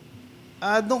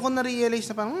 doon ko na-realize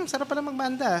na parang, sarap pala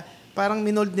magbanda. Parang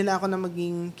minold nila ako na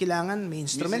maging kailangan, may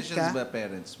instrument Musicians ka. ba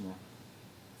parents mo?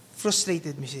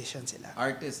 Frustrated musician sila.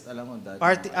 Artist, alam mo, dad.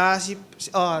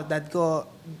 Dad ko,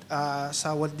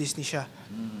 sa Walt Disney siya.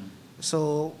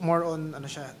 So, more on,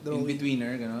 drawing.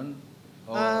 In-betweener, ganun?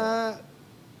 O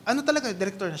Talaga,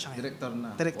 director na siya ngayon. director na?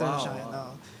 Na siya ngayon,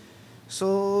 oo. So,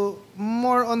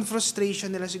 more on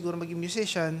frustration nila siguro maging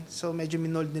musician. So, medyo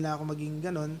minold nila ako maging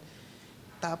ganon.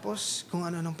 Tapos, kung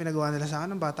ano-anong pinagawa nila sa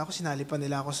akin, ng bata ko, sinali pa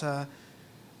nila ako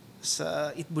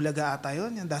sa Itbulaga ata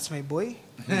yun. Yung That's My Boy.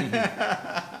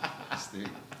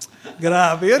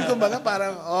 Grabe yun. Kumbaga,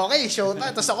 parang, okay, show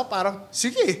time. Tapos ako parang,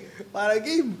 sige, parang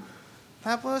game.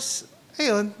 Tapos,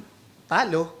 ayun,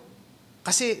 talo.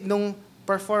 Kasi nung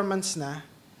performance na,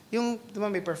 yung, di ba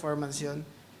may performance yun,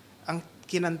 ang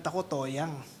kinanta ko,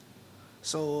 Toyang.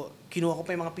 So, kinuha ko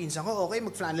pa yung mga pinsan ko, okay,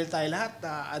 mag-flannel tayo lahat,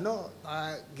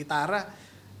 gitara.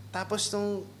 Tapos,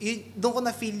 doon ko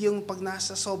na-feel yung pag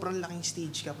nasa sobrang laking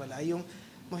stage ka pala, yung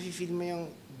mafe-feel mo yung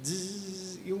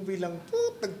yung bilang,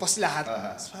 nagpas lahat.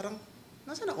 Tapos parang,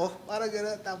 nasan ako? Parang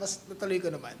gano'n, tapos natuloy ko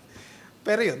naman.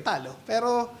 Pero yun, talo.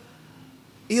 Pero,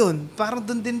 yun, parang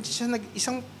doon din siya,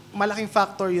 isang malaking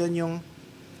factor yun, yung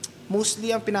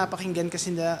mostly ang pinapakinggan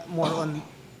kasi na more on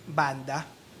banda.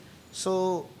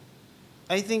 So,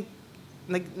 I think,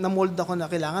 na-mold ako na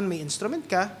kailangan may instrument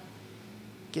ka,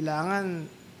 kailangan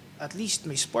at least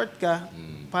may sport ka,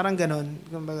 parang ganon.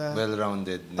 Kumbaga,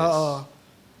 Well-roundedness. Oo.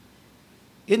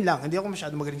 Yun lang, hindi ako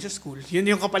masyado magaling sa school.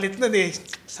 Yun yung kapalit nun eh.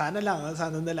 Sana na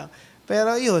lang.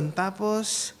 Pero yun,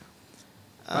 tapos...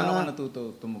 Paano ka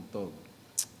natuto tumugtog?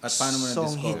 At paano mo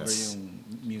song na-discover hits. yung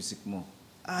music mo?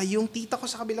 Yung tita ko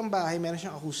sa kabilang bahay, meron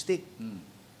siyang acoustic.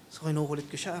 So, kinukulit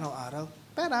ko siya araw-araw.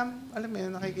 Pero, alam mo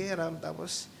yun, nakikihiram.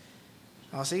 Tapos,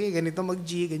 sige, ganito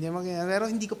mag-G, ganyan mag-ganyan. Pero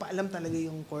hindi ko pa alam talaga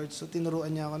yung chords. So,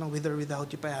 tinuruan niya ako ng With or Without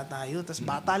You pa yata yun. Tapos,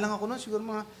 bata lang ako noon, siguro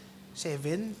mga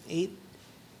 7, 8.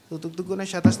 Tutugtog ko na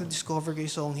siya, tapos na-discover ko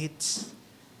yung song hits.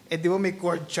 Di ba may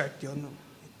chord chart yun?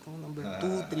 Number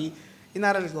 2, 3.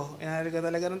 Inaral ko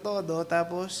talaga ng todo.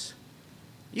 Tapos,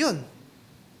 yun.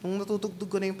 Nung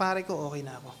natutugtog ko na yung pare ko, okay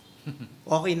na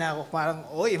ako. Parang,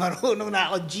 marunong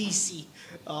na ako, GC.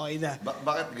 Okay na.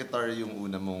 Bakit guitar yung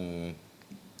una mong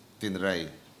tinry?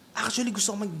 Actually,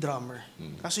 gusto ko mag-drummer.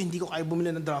 Kaso hindi ko kaya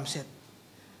bumili ng drum set.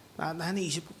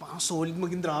 Naisip ko, parang solid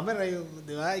maging drummer.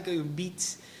 Di ba? Ikaw yung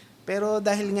beats. Pero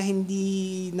dahil nga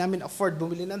hindi namin afford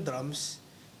bumili ng drums,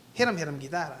 hiram-hiram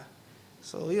gitara.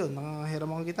 So yun, hiram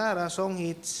akong gitara, song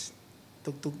hits,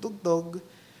 tugtog-tugtog.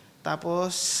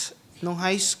 Tapos, nung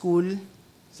high school,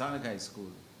 Saan nag-high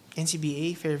school?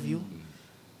 NCBA, Fairview.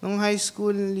 Nung high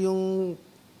school, yung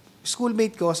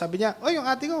schoolmate ko, sabi niya, yung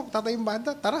ate ko, tatay yung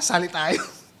banda, tara, sali tayo.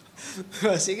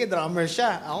 Sige, drummer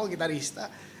siya. Ako, gitarista.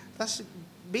 Tapos,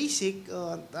 basic,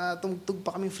 tumugtog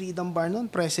pa kaming Freedom Bar noon.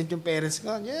 Present yung parents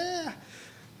ko. Yeah!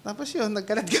 Tapos yun,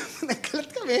 nagkalat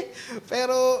kami.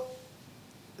 Pero,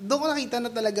 doon ko nakita na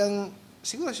talagang,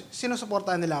 siguro,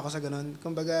 sinusuportahan nila ako sa ganun.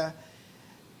 Kumbaga,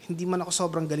 hindi man ako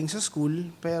sobrang galing sa school,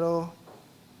 pero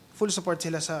full support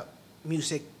sila sa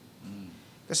music.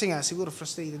 Kasi nga, siguro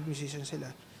frustrated musician sila.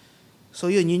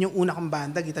 So yun yung una kong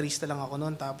banda, gitarista lang ako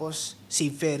noon. Tapos,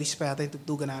 Save Ferries pa yata yung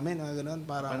tugtugan namin. Ganun,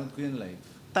 para Panood ko yun live.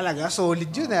 talaga, solid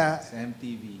yun Sa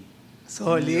MTV.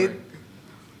 Solid.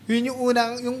 Yun yung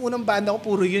unang banda ko,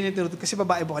 puro yun yung tinutug. Kasi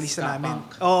babae vocalista Ska namin.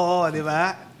 punk. Oo, di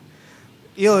ba?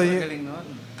 Yun. Galing nun.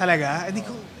 Talaga? Hindi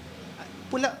ko,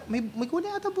 may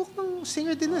kulay ata buhok ng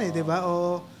singer din nun di ba?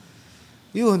 O,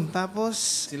 yun.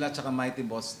 Tapos, Sila tsaka Mighty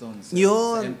Boston sa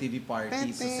Yun. MTV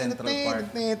party sa Central Park.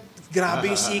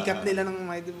 Grabe yung sikat nila ng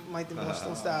Mighty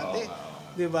Boston dati.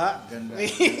 Di ba? Ganda.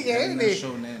 Yan Ganda ng eh.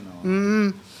 show na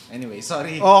yun. Anyway,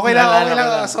 sorry. Okay lang.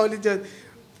 Naalala ko Solid yun.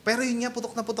 Pero yun nga,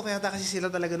 putok na putok yata kasi sila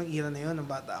talaga ng era na yun, ng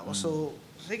bata ako. So,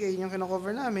 sige, yun yung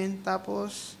kinocover namin.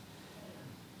 Tapos,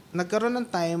 nagkaroon ng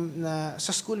time na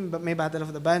sa school may Battle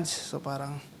of the Bands. So,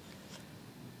 parang,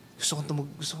 gusto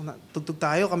ko na, tugtog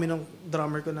tayo. Kami nung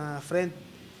drummer ko na friend.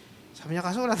 Sabi niya,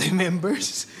 kaso wala tayong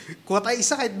members. Kuha tayo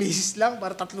isa kahit basis lang,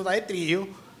 para tatlo tayo, trio.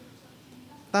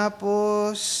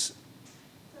 Tapos,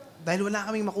 dahil wala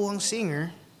kaming makuhang singer,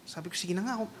 sabi ko, sige na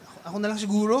nga, ako na lang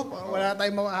siguro. Wala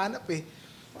tayong mahanap eh.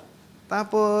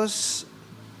 Tapos,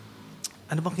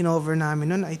 ano bang kinover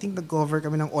namin nun? I think nag-cover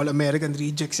kami ng All American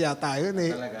Rejects yata yun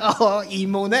eh. Talaga? Oo,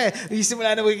 emo na eh.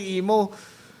 Isimula na maging emo.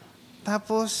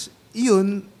 Tapos,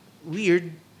 yun, weird.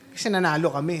 Kasi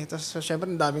nanalo kami. Tapos, syempre,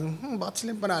 ang daming, bakit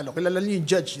sila yung panalo? Kilala niyo yung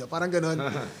judge, no? Parang ganun.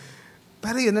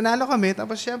 Pero yun, nanalo kami.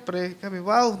 Tapos syempre, kami,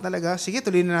 wow, talaga. Sige,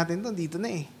 tuloy na natin to. Dito na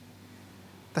eh.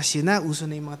 Tapos yun na, uso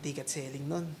na yung mga ticket selling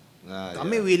nun.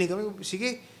 Kami, willing kami.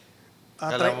 Sige.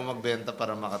 Kailangan mo magbenta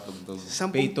para makatugtog.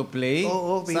 Pay to play?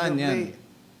 Oo, pay Saan to yan? play.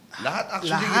 Lahat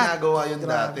actually Lahat. ginagawa yun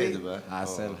Grabe. dati, di ba?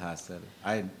 Hassle.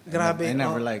 Grabe, I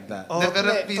never oh. liked that. Oh, Pero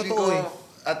pre, feeling totoo ko, eh.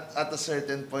 at a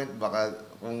certain point, baka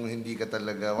kung hindi ka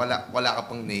talaga, wala ka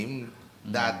pang name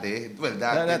dati. Well,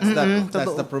 dati. That's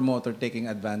totoo. the promoter taking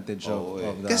advantage Oo,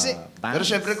 of the Kasi- fans. Pero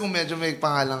syempre, kung medyo may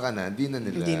pangalan ka na, hindi na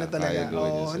nila Hindi na talaga. kaya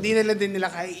gawin yun. Hindi nila din nila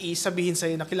kaya isabihin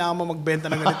sa'yo na kailangan mo magbenta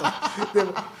ng ganito.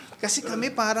 Diba? Kasi kami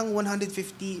parang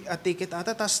 150 a ticket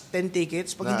ata, tapos 10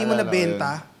 tickets. Pag hindi mo Naalala ko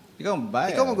nabenta, Ikaw ang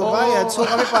bayad. ikaw magbabayad. So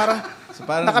kami parang, So,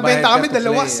 parang nakabenta bayad ka kami to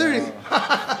dalawa, play, sir.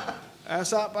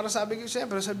 oo. Para sabi ko,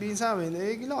 siyempre, sabihin sa amin,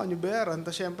 kailangan nyo bayaran.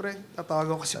 Tapos siyempre,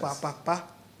 tatawagan ko si Papa pa.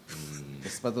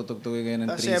 Tapos patutugtugin kayo ng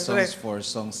Tapos 3 syempre, songs, 4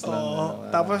 songs lang. Oo.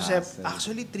 ano, Tapos, hassle.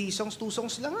 actually, 3 songs, 2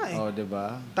 songs lang nga eh. Oh,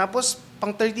 diba? Tapos,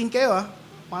 pang 13 kayo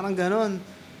Parang ganon.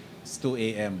 It's 2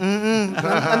 a.m.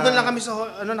 Andun lang kami sa,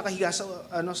 nakahiga sa,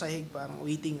 sahig, parang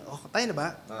waiting. Tayo na ba?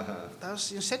 Tapos,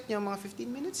 yung set niya, mga 15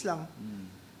 minutes lang.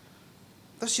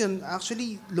 Tapos yun,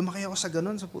 actually, lumaki ako sa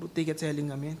ganon, sa puro ticket selling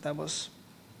kami. Tapos,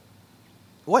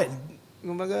 well,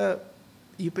 kumbaga,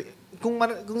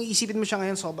 kung iisipin mo siya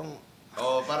ngayon, sobrang,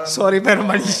 Parang, sorry, pero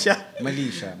mali siya. Mali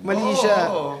siya. Mali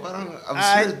siya. parang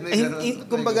absurd.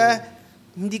 Kumbaga,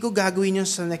 hindi ko gagawin yun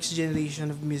sa next generation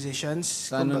of musicians.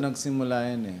 Sa ano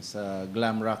nagsimula yan Sa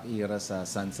glam rock era sa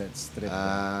Sunset Strip.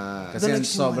 Kasi Doon yan,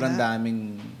 nagsimula. sobrang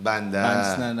daming Banda.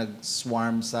 bands na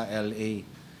nag-swarm sa LA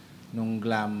nung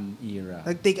glam era.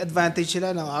 Nag-take advantage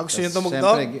sila ng gusto yung Tas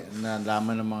tumugtog. Siyempre,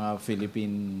 nalaman ng mga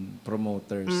Philippine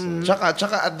promoters.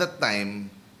 Tsaka at that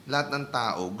time, lahat ng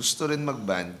tao gusto rin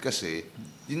mag-band kasi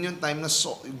yun yung time na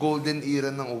golden era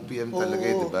ng OPM talaga,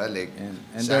 Oo. di ba? Like,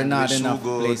 And there are not Sandwich, enough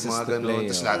Sugod, places mga to ganun. play,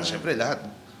 Tapos oh. lahat, syempre, lahat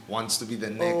wants to be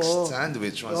the next Oo.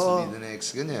 Sandwich, wants to be the next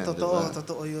ganyan, Totoo, di ba?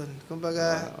 totoo yun.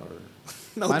 Kumbaga,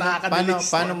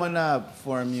 Paano mo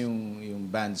na-form yung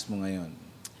bands mo ngayon?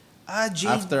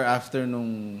 Jade, After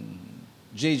nung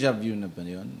J-Job yun na ba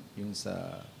yun? Yung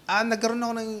sa nagkaroon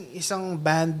ako ng isang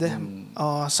band,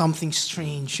 Something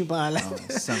Strange, yung pangalan.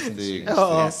 something. Sige.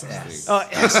 Oo. Yes, yes.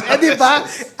 S. Di ba?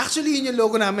 Actually, yun yung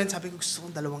logo namin. Sabi ko, gusto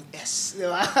kong 2 S. Di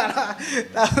ba?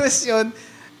 Tapos yun,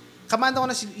 kamanda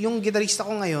ko na yung gitarista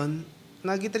ko ngayon,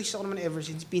 nag-gitarista ko naman ever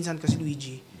since, pinsan ko si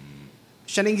Luigi.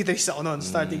 Siya na yung gitarista ko noon,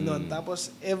 starting noon.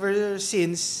 Tapos, ever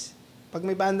since, pag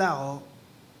may banda ako,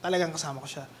 talagang kasama ko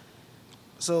siya.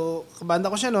 So, kabanda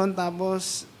ko siya noon,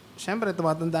 tapos, syempre,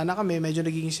 tumatanda na kami, medyo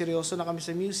nagiging seryoso na kami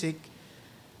sa music.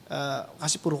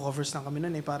 Kasi puro covers lang kami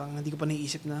noon parang hindi ko pa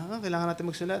naiisip na, kailangan natin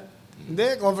magsulat.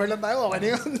 Hindi, cover lang tayo, okay na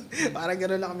yun. Parang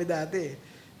gano'n lang kami dati.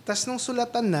 Tapos nung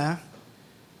sulatan na,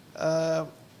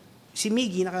 si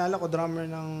Miggy, nakilala ko, drummer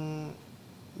ng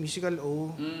Musical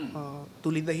O,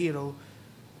 Tulid the Hero.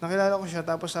 Nakilala ko siya,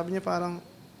 tapos sabi niya parang,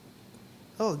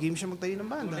 game siya magtayo ng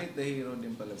banda. Tulad the Hero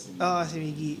din pala si Si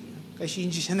Miggy. Kay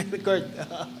Shinji siya nag-record.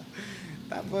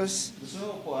 Tapos, Gusto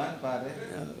mo upuan, pare?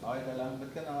 Okay ka lang? Ba't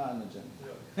ka nakaano dyan?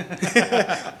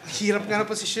 hirap nga na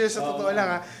posisyon sa totoo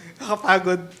lang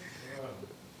Nakapagod.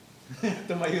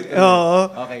 Tumayo ka. Oo.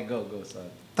 Okay, go.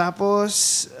 Sorry. Tapos,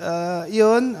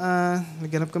 yun,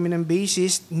 naghanap kami ng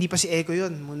bassist. Hindi pa si Echo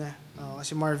yun muna.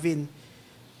 Kasi Marvin.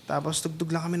 Tapos,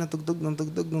 tugtog lang kami ng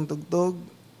tugtog.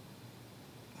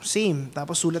 Same.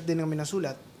 Tapos, sulat din kami ng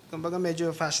sulat. Kumbaga,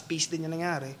 medyo fast-paced din yung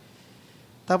nangyari.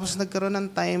 Tapos, nagkaroon ng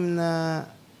time na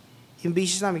yung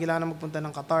bassist namin, kailangan na magpunta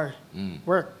ng Qatar.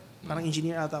 Work. Parang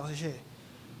engineer ata kasi siya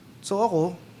So,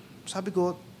 ako, sabi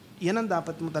ko, yan ang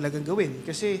dapat mo talagang gawin.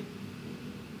 Kasi,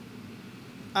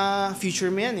 future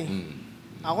mo yan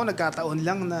Ako nagkataon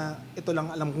lang na ito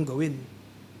lang alam kong gawin.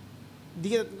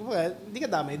 Di ka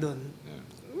damay doon.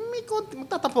 May konti,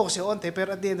 magtatampo kasi onte,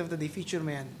 pero at the end of the day, future mo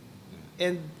yan.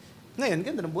 And ngayon,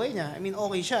 ganda ng buhay niya. I mean,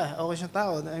 okay siya. Okay siyang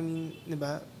tao. I mean, di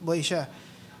ba? Buhay siya.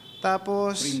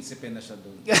 Tapos, Prinsipe na siya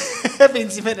doon.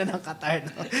 prinsipe na ng Qatar.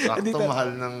 No? Sakto mahal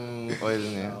ng oil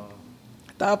ngayon.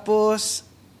 Tapos,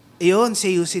 yun,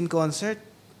 si Yusin concert.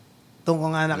 Doon ko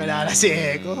nga nakilala si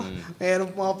Eko. Meron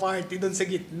mga party doon sa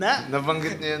gitna.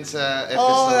 Nabanggit niya yan sa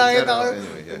Oo, episode. nakita ko.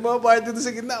 Anyway, yeah. Mga party doon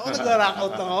sa gitna. Ako nag-rock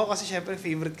out lang ako kasi syempre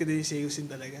favorite ko din si Yusin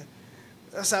talaga.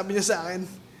 Sabi niya sa akin,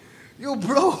 yo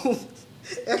bro,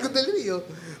 Eko Delio,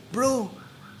 bro,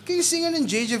 can you sing in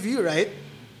J of You, right?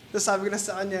 Tapos sabi ko na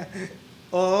sa kanya,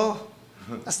 oo.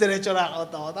 Tapos diretso rock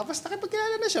out ako. Tapos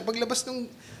nakipagkilala na siya. Paglabas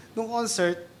nung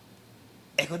concert,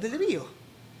 Eko Delio.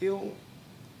 Yung,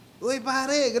 uy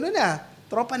pare, gano'n na.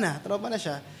 Tropa na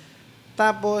siya.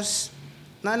 Tapos,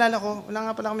 naalala ko,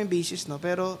 wala nga pala kaming bassist, no?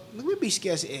 Pero, nagbe-bass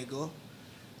kaya si Ego.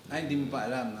 Ay, hindi mo pa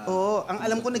alam na... Oo, ang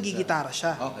alam ko nagigitara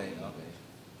siya. Okay.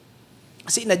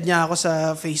 Kasi inad niya ako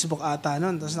sa Facebook ata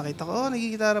noon. Tapos nakita ko,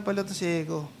 nagigitara pala to si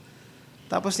Eko.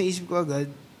 Tapos naisip ko agad,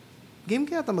 game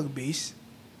kaya ata mag-bass?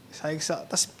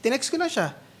 Tapos tinext ko na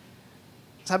siya.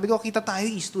 Sabi ko, kita tayo,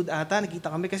 Eastwood ata.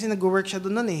 Nakita kami kasi nag-work siya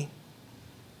doon nun eh.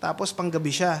 Tapos panggabi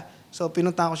siya. So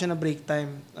pinunta ko siya na break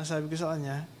time. Sabi ko sa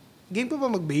kanya, game pa ba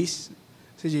mag-bass?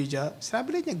 Si Jija.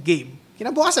 Sinabi lang niya, game.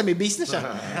 Kinabukasan, may bass na siya.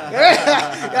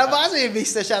 Kinabukasan, may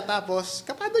bass na siya. Tapos,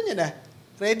 kapado niya na.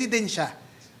 Ready din siya.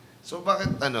 So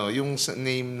bakit yung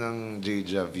name ng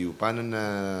Jeja View, paano na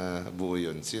buo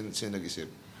yun? Sino nag-isip?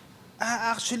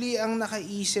 Actually, ang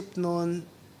nakaisip nun,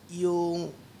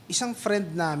 yung isang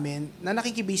friend namin na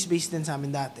nakikibase-base din sa amin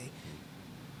dati.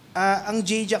 Ang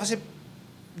Jeja kasi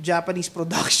Japanese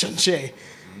production siya eh.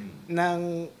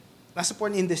 Nasa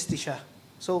porn industry siya.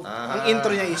 So, ang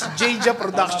intro niya is Jeja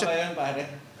Production. Tama ba yan, pare?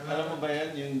 Alam mo ba yan?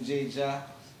 Yung Jeja,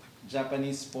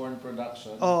 Japanese porn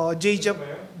production. Oh,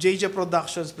 Jeja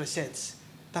Productions presents.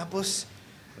 Tapos,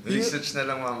 Research na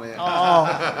lang mamaya. oo.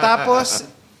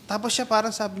 Tapos siya parang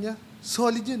sabi niya,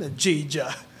 solid yun ah, Jeja.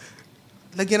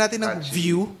 Lagyan natin ng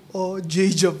view. O,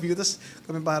 Jeja View. Tapos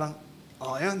kami parang,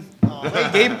 yun. Okay,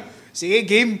 game. Sige,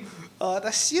 game.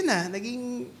 Tapos yun na,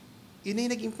 yun na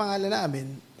yung naging pangalan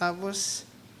namin. Tapos,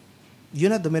 yun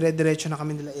na, dumire-diretso na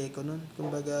kami nila Eko nun.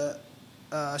 Kumbaga,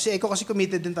 si Eko kasi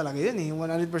committed din talaga yun eh.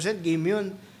 100% game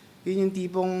yun. Yun yung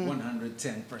tipong...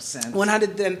 110%.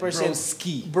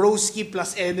 110%. Broski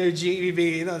plus energy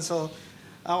ibibigay nun. So,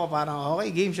 ako parang,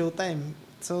 okay, game, showtime.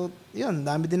 So, yun,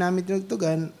 dami din namin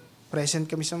tinugtugan. Present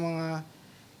kami sa mga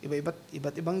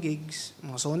iba't ibang gigs.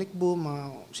 Mga Sonic Boom,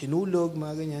 mga Sinulog,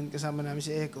 mga ganyan. Kasama namin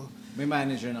si Eko. May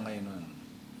manager na kayo nun?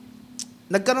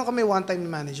 Nagkaroon kami one-time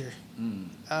manager. Mm.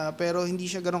 Pero hindi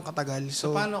siya ganun katagal.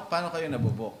 So paano kayo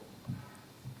nabubok?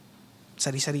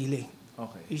 Sari-sarili.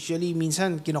 Okay. Usually,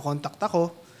 minsan kinokontak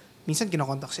ako. Minsan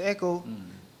kinokontak si Eko.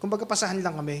 Kumbaga, pasahan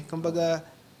lang kami. Kumbaga,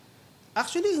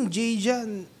 actually, yung Jeja,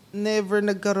 never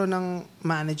nagkaroon ng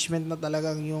management na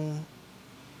talagang yung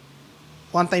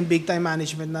one-time, big-time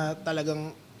management na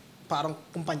talagang parang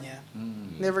kumpanya.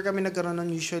 Never kami nagkaroon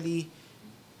ng usually,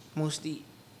 mostly,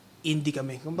 indie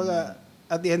kami. Kumbaga,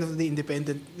 at the end of the day,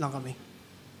 independent lang kami.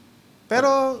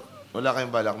 Pero, Wala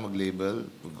kayong balak mag-label?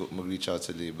 Mag-reach out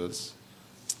sa labels?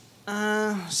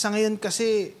 sa ngayon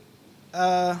kasi,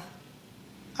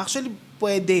 actually,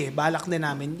 pwede. Balak din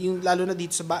namin. Yung, lalo na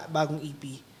dito sa bagong EP.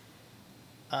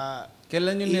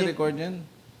 Kailan yung ni-record yan?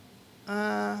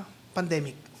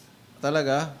 Pandemic.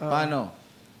 Talaga? Paano?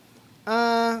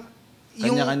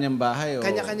 Yung Kanya-kanyang bahay? O...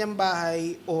 kanya-kanyang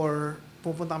bahay or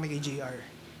pupunta kami kay JR.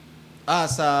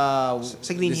 Sa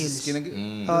Green this Hills. is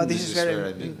This is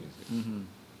where I mean.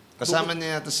 Kasama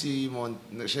niya yata si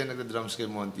siya nagda-drums kay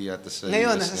Monty yata sa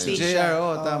Ngayon, US nasa stage JR,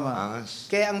 siya. tama. Angas.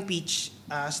 Kaya ang pitch,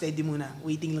 steady muna.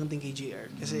 Waiting lang din kay JR.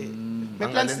 Kasi may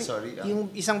Ang plans alin, sorry? yung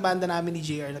isang banda namin ni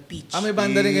JR na Peach. May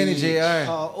banda rin kayo ni JR?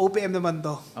 OPM naman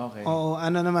to. Okay. Oo,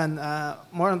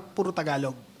 more on puro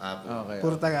Tagalog. Okay.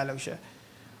 Puro Tagalog siya.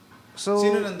 So,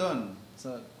 Sino nandun?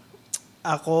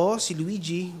 ako, si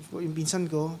Luigi, yung pinsan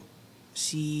ko,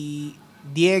 si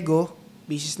Diego,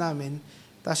 bassist namin,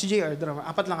 tapos si JR, drummer.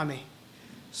 4 lang kami.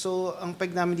 So, ang peg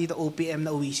namin dito, OPM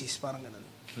na Oasis, parang ganun.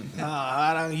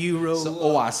 Parang Euro. So,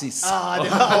 Oasis. Di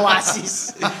ba?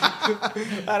 Oasis.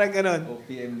 Parang ganun.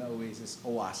 OPM na Oasis.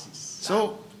 Oasis.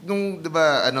 So, nung, di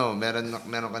ba,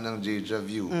 meron ka ng Jeja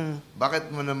View. Bakit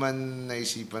mo naman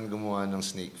naisipan gumawa ng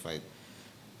Snake Fight?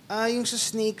 Yung sa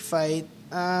Snake Fight,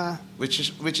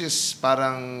 Which is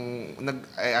parang,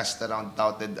 I asked around,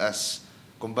 touted as,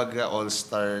 kumbaga,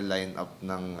 all-star lineup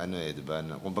ng, di ba?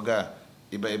 Kumbaga,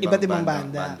 Iba't ibang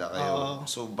banda banda. kayo. Oo.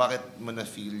 So, bakit mo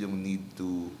na-feel yung need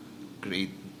to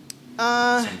create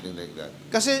something like that?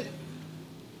 kasi,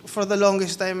 for the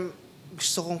longest time,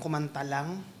 gusto kong kumanta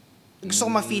lang. Gusto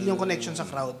kong ma-feel yung connection sa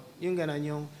crowd. Yung gano'n,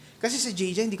 kasi sa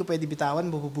JJ, hindi ko pwede bitawan,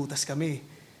 bububutas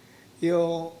kami.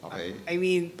 Okay. I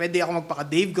mean, pwede ako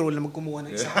magpaka-Dave Grohl na magkumuha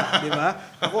ng isa pa, di ba?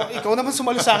 Ikaw naman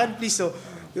sumalo sa akin, please,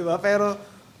 di ba? Pero,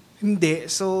 hindi.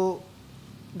 So,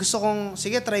 gusto kong,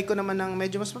 sige, try ko naman ng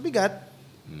medyo mas mabigat.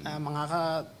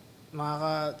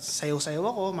 Makakasayaw-sayaw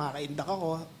ako, makaka-indak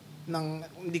ako.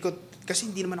 Kasi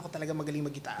hindi naman ako talaga magaling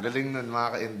mag-gitara. Galing nun,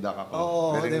 makaka-indak ako.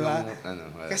 Oo, Galing di ba?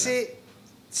 Kasi,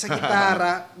 sa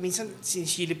gitara, minsan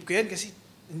sinisilip ko yan kasi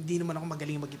hindi naman ako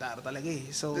magaling mag-gitara talaga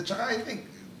eh. So, At saka, I think,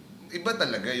 iba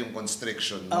talaga yung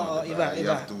constriction mo. Oo, diba? iba.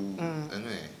 You have to,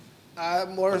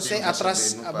 more Pati say, yung atras,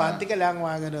 sasabihin mo pa. abante ka lang,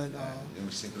 mga ganun. yung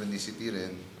synchronicity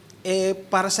rin.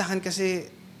 Para sa akin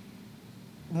kasi,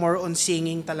 more on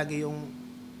singing talaga yung,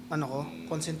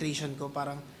 concentration ko.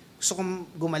 Parang, gusto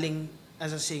kong gumaling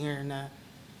as a singer na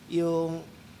yung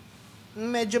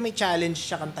medyo may challenge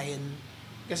siya kantahin.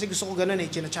 Kasi gusto ko ganun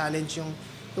china-challenge yung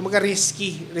kumaga risk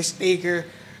taker.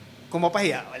 Kung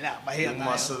mapahiya, wala, pahiya Yung tayo.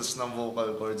 muscles ng vocal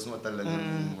cords mo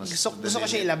talagang mas Gusto ko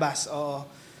siya ilabas, oo.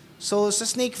 So, sa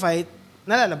snake fight,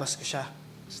 nalalabas ko siya.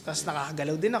 Tapos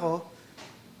nakakagalaw din ako.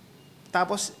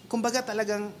 Tapos, kumbaga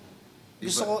talagang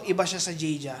gusto ko iba siya sa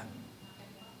Jeja.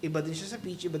 Iba din siya sa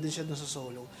Peach, iba din siya dun sa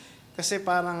solo. Kasi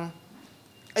parang,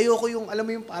 ayoko yung, alam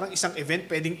mo yung parang isang event,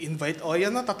 pwedeng invite,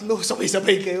 yan na, 3,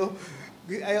 sabay-sabay kayo.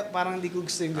 Parang hindi ko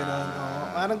gusto yung gano'n.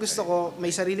 Parang gusto ko,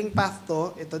 may sariling path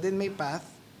to, ito din may path,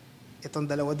 itong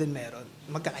dalawa din meron.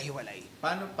 Magkakahiwalay.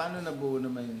 Paano nabuo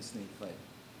naman yung snake fight?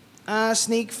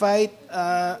 Snake fight,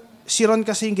 si Ron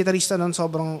kasi yung gitarista noon,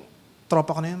 sobrang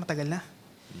tropa ko na yun, matagal na.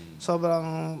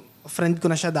 Sobrang friend ko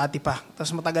na siya dati pa. Tapos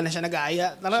matagal na siya nag-aaya.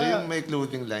 Siya yung may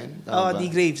clothing line? Oo,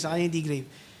 D-Grave. Sa kanya yung D-Grave.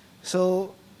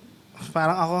 So,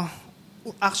 parang ako,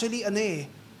 actually,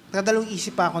 nakadalawang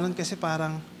isip pa ako noon kasi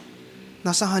parang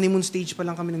nasa honeymoon stage pa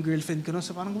lang kami ng girlfriend ko noon.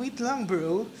 So parang, wait lang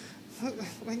bro.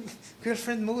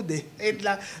 Girlfriend mode Wait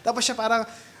lang. Tapos siya parang,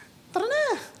 tara na.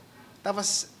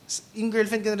 Tapos, yung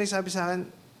girlfriend ko na rin sabi sa akin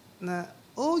na,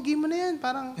 game mo na yan.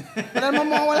 Parang, wala naman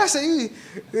mawawala sa'yo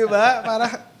Diba?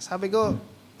 Para, sabi ko,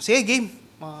 sige, game.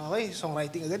 Okay,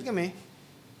 songwriting agad kami.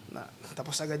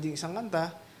 Tapos agad yung isang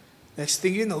kanta. Next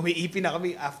thing you know, may EP na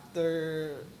kami after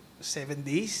 7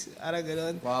 days.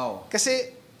 Gano'n. Wow.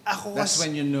 Kasi, ako That's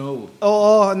when you know.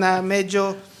 Oo, na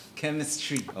medyo,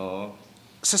 Chemistry. Oo.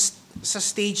 sa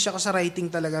stage ako sa writing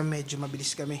talaga medyo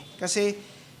mabilis kami. Kasi,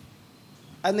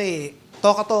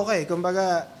 toka-toka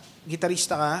Kumbaga,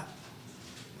 gitarista ka,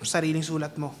 sariling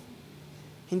sulat mo.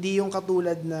 Hindi yung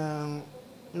katulad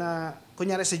na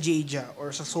kunyari sa Jeja or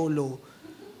sa solo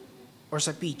or sa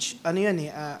Peach.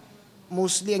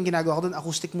 Mostly ang ginagawa ko doon,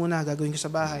 acoustic muna, gagawin ko sa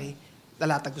bahay,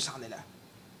 lalatag ko sa kanila.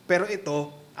 Pero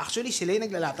ito, actually sila yung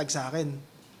naglalatag sa akin.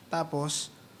 Tapos,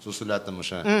 Susulatan mo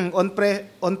siya?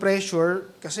 on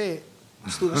pressure, kasi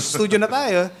studio na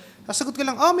tayo, sasagot ko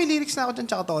lang, may lyrics na ako dyan,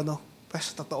 tsaka tono. Pero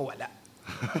sa totoo, wala.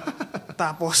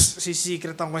 Tapos,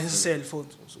 sisikretan ko niya sa cellphone.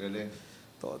 Galing.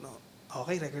 Tono.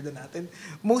 Okay, record na natin.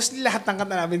 Mostly lahat ng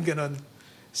kanta namin ganun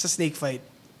sa snake fight.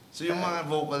 So yung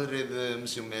mga vocal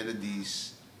rhythms, yung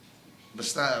melodies,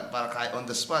 basta para on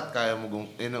the spot,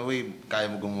 in a way,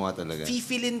 kaya mo gumawa talaga.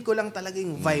 Fifilin ko lang talaga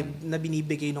yung vibe na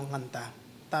binibigay ng kanta.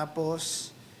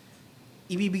 Tapos,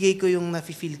 ibibigay ko yung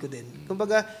nafe-feel ko din.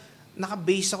 Kumbaga,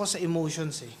 naka-base ako sa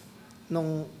emotions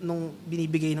nung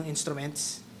binibigay ng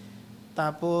instruments.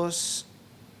 Tapos,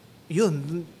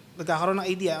 yun, nagkakaroon ng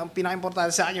idea. Ang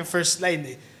pinaka-importante sa akin yung first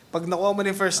line Pag nakuha mo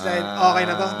na yung first line, okay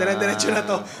na to, dire-diretso na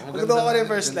to. Pag nakuha mo na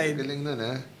yung first line. Galing nun,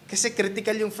 ha? Kasi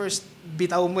critical yung first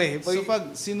bitaw mo So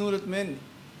pag sinulat mo yun,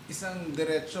 isang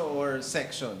diretso or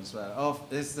sections,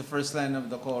 this is the first line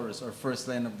of the chorus or first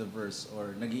line of the verse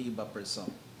or nag-iiba per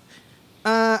song?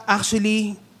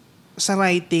 Actually, sa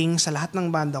writing, sa lahat ng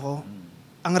banda ko,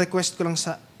 ang request ko lang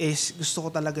is gusto ko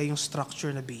talaga yung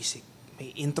structure na basic.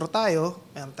 May intro tayo,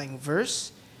 meron tayong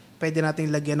verse, pwede natin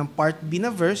lagyan ng part B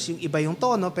na verse, yung iba yung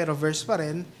tono, pero verse pa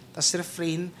rin, tas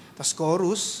refrain, tas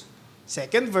chorus,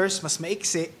 second verse, mas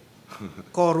maiksi,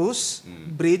 chorus,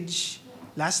 bridge,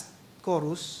 last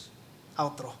chorus,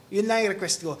 outro. Yun lang yung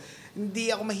request ko. Hindi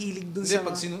ako mahilig dun Hindi,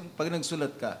 sa... pag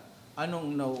nagsulat ka,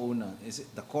 anong nauuna? Is it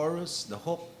the chorus, the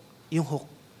hook? Yung hook.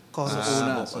 Chorus.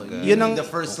 Una. hook, So, okay. yun Yun ang- the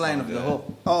first line of the hook.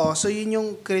 Oo, so yun yung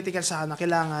critical sa akin.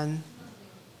 Kailangan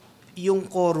yung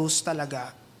chorus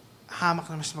talaga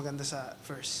hamak na mas maganda sa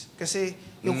verse. Kasi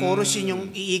yung chorus yun yung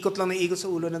iikot lang na iikot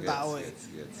sa ulo ng tao Gets.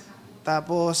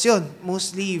 Tapos yun,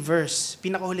 mostly verse.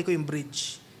 Pinakahuli ko yung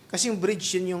bridge. Kasi yung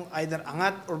bridge yun yung either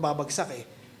angat or babagsak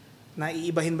Na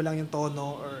iibahin mo lang yung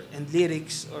tono and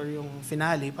lyrics or yung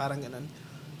finale, parang ganun.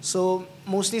 So,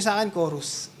 mostly sa akin,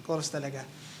 chorus. Chorus talaga.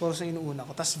 Chorus ang inuuna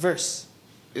ko. Tapos verse.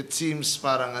 It seems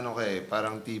parang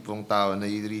parang tipong tao na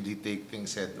you really take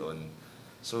things head on.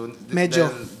 So, Medyo.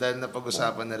 dahil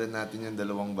napag-usapan na rin natin yung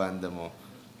dalawang banda mo,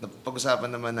 napag-usapan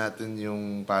naman natin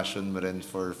yung passion mo rin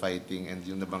for fighting and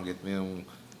yung nabanggit mo yung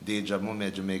day job mo,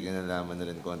 medyo may kinalaman na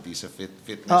rin konti sa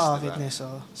fitness, Oo, diba? fitness.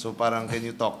 Oo. So parang can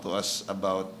you talk to us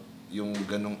about yung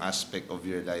ganong aspect of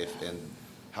your life and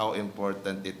how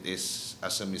important it is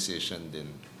as a musician din?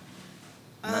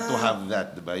 Na to have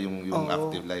that, diba? Yung Oo.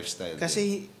 active lifestyle. din.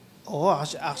 Kasi,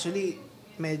 actually,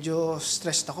 medyo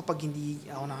stressed ako pag hindi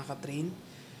ako nakaka-train.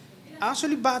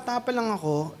 Actually, bata pa lang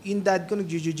ako, yung dad ko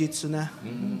nag-jiu-jitsu na.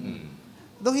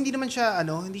 Though hindi naman siya,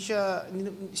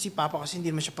 si Papa kasi hindi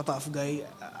naman siya pa-tough guy.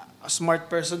 A smart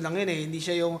person lang yun Hindi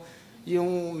siya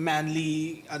yung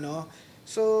manly,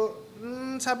 So,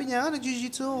 sabi niya,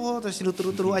 nag-jiu-jitsu ako. Tapos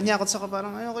tinuturo-turuan niya ako. Tapos ako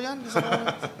parang, ayoko yan.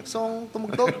 Gusto kong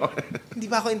tumugtog. Hindi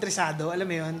pa ako interesado. Alam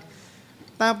mo yun?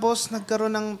 Tapos,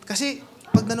 nagkaroon ng... Kasi,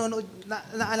 pag nanonood,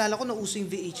 naalala ko, nauso yung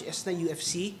VHS na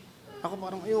UFC. Ako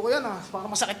parang, ayoko yan parang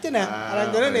masakit yan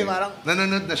Parang gano'n Parang,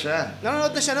 nanonood na siya.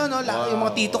 nanonood na siya no? Wow. Yung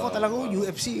mga tito ko talaga,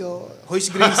 UFC, Hoist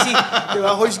Gracie. Di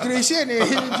ba? Hoist Gracie yan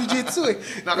yung jiu-jitsu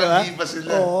Nakagiba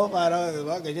sila. Oo, parang, di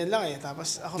ba? Ganyan lang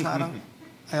Tapos ako parang,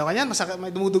 ayoko yan, masakit, may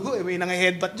dumudugo may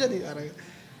nange-headbutt dyan Parang,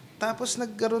 tapos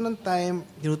nagkaroon ng time,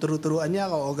 tinuturo-turuan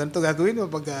niya ako, ganito gagawin mo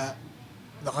pag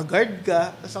naka-guard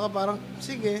ka. Tapos ako parang,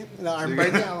 sige, na-armbar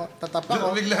niya ako, tatap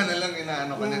ako. Bigla na lang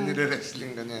inaano ka niya,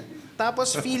 nire-wrestling ka niya.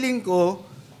 Tapos feeling ko,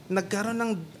 nagkaroon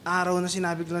ng araw na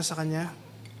sinabi ko lang sa kanya,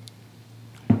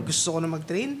 gusto ko na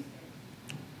mag-train.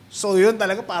 So yun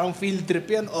talaga parang field trip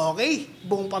yan. Okay,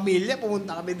 buong pamilya,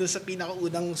 pumunta kami doon sa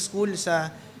pinakaunang school sa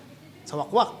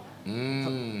Wakwak.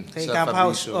 Kay sa Camp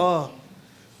House. Fabricio.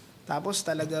 Tapos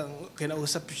talagang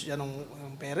kinausap siya ng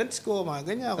parents ko, mga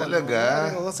ganyan.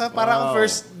 Talaga? Parang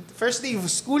first day of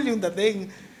school yung dating.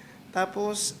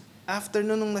 Tapos after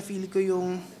nung na-feel ko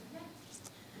yung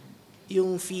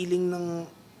feeling ng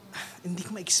hindi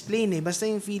ko ma-explain basta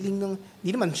yung feeling ng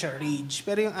hindi naman siya rage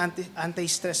pero yung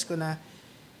anti-stress ko na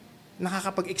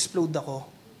nakakapag-explode ako,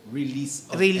 Release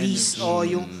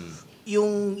energy.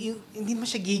 Yung hindi naman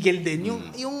siya giggle din,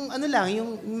 yung ano lang,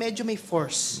 yung medyo may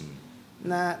force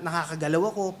na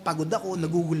nakakagalaw ako, pagod ako,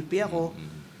 nagugulpi ako,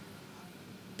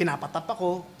 pinapatap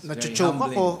ako, nacho-choke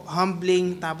ako,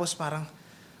 humbling, tapos parang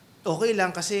okay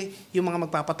lang kasi yung mga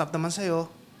magpapatap naman sa'yo,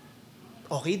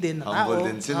 okay din na tao.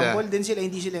 Humble din sila.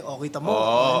 Hindi sila, okay tamo.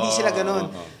 Hindi sila ganun.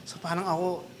 So parang ako,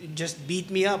 just beat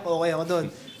me up, okay ako doon.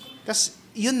 Kasi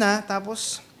yun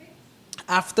tapos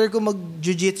after ko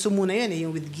mag-jiu-jitsu muna yan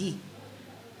yung with Gi.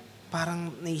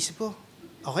 Parang naisip ko,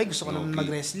 okay, gusto ko naman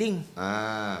mag-wrestling.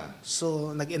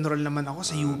 So nag-enroll naman ako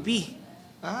sa UP.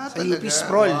 Sa talaga? UP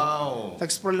Sprawl. Wow.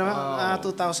 Nag-sprawl naman,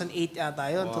 2008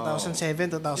 ata yun,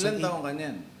 2007, 2008. Ilan taong ka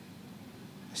niyan?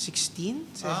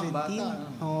 16? 17? Bata.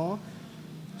 Oo.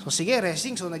 So sige,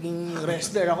 wrestling. So naging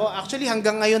wrestler ako. Actually,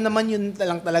 hanggang ngayon naman yun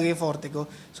lang talaga yung forte ko.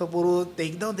 So puro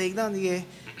takedown. Sige.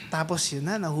 Tapos yun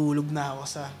nahulog na ako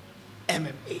sa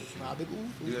MMA. Sabi ko,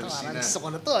 parang gusto ko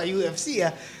na to, UFC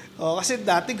kasi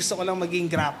dati gusto ko lang maging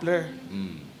grappler.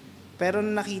 Pero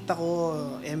nung nakita ko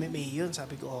MMA yun,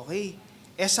 sabi ko, okay.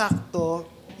 Sakto,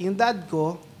 yung dad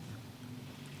ko,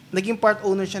 naging part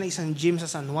owner siya ng isang gym sa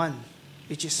San Juan,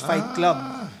 which is Fight Club.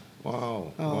 Wow.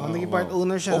 Naging part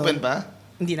owner siya. Open ba?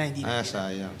 Hindi na.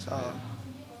 Sayang.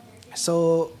 So,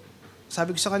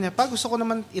 sabi ko sa kanya, gusto ko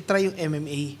naman itry yung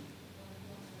MMA.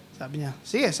 Sabi niya,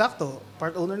 sige, sakto.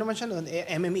 Part owner naman siya noon.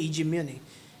 MMA gym yun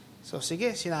So,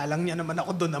 sige, sinalang niya naman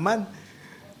ako doon naman.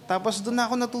 Tapos doon na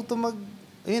ako natuto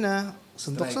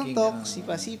suntok-suntok,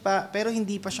 sipa-sipa. Pero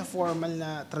hindi pa siya formal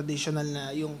na, traditional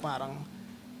na yung parang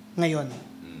ngayon.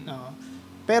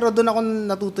 Pero doon ako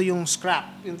natuto yung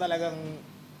scrap. Yung talagang,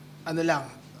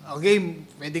 game,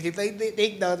 pwede kita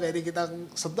take down, pwede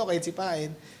kitang suntokin, sipain.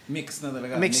 Mix na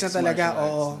talaga. Mix na talaga,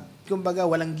 oo. Kumbaga,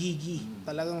 walang gigi.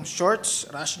 Talagang shorts,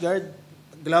 rash guard,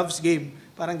 gloves, game.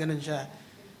 Parang ganun siya.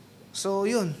 So,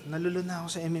 yun. Nalulun na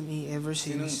ako sa MMA ever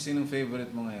since. Sinong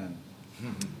favorite mo ngayon?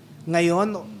 Ngayon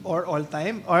or all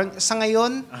time? Or sa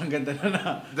ngayon? Ang ganda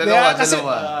na. Dalawa.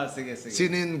 Sige.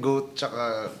 Sino yung GOAT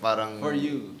tsaka parang... For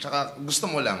you. Tsaka gusto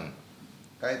mo lang.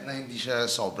 Kahit na hindi siya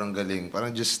sobrang galing.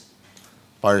 Parang just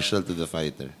partial to the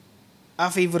fighter.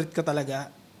 Favorite ko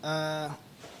talaga.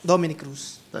 Dominic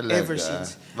Cruz. Talaga? Ever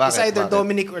since. Bakit? It's either Bakit?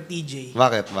 Dominic or TJ.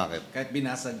 Bakit? Kahit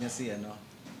binasag niya si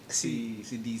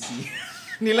DC.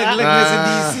 Nilaglag niya si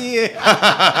DC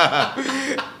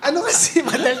kasi,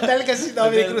 madaldal kasi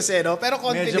Dominic Cruz Pero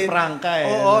confident. Medyo prangka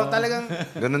Oo, talagang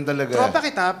Ganun talaga. tropa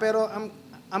kita, pero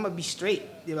I'm a be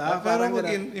straight, di ba? Pero Parang mag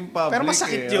ganun. in public Pero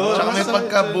masakit yun. Tsaka may Masakit.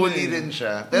 pagka-bully rin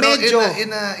siya. Pero Medyo.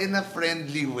 in a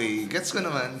friendly way. Gets ko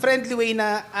naman. Friendly way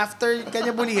na after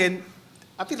kanya bulihin,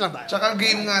 apit lang tayo. Tsaka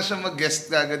game nga siya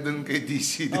mag-guest kagad dun kay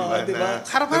DC, di ba? di ba? Na-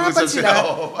 Harap-harapan nag-usap sila.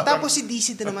 parang- Tapos si DC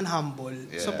din naman humble.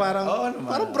 So Yeah. parang, Oo naman.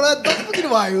 parang Brad, bakit mo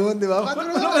ginawa yun? Di ba?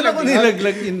 Paano Wala ko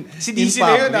nilaglag Si in DC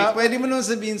na yun, public. ha? Pwede mo naman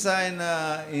sabihin sa akin na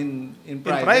in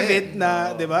private. private na,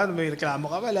 di ba? May reklamo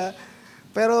ka pala.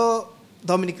 Pero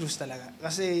Dominic Cruz talaga.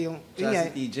 Kasi yung, yun Tsaka nga,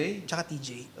 si TJ. Tsaka TJ.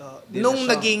 Di na Nung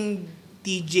siya. naging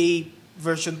TJ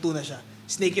version 2 na siya,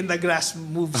 Snake in the Grass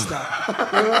moves na.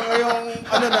 yung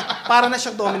para na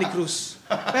siyang Dominic Cruz.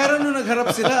 Pero nung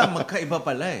nagharap sila, magkaiba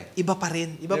pala Iba pa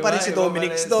rin. Iba Diba? pa rin si Iba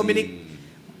Dominic. pa rin Si Dominic,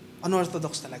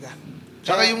 unorthodox talaga.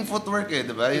 Tsaka yung footwork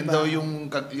di ba? Yun Iba. daw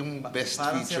yung best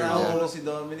Parang feature sira niya. ulo si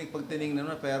Dominic pag tinignan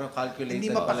mo, pero calculated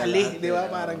Hindi pala mapakali, lahat di ba?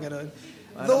 eh. Parang gano'n.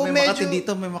 Though may medyo- Makati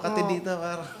dito, may Makati Oo. dito.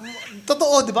 Parang,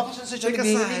 Totoo, di ba? Kung saan siya take a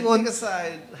side, naghihilingon. take a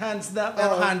side. Hands down,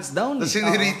 pero hands down. Tapos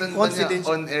siniritan pa niya Confidence.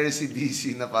 on air si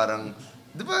DC na parang,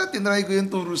 di ba, tinry ko yung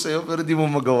turo sa'yo pero di mo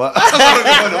magawa. Parang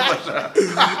ano pa siya.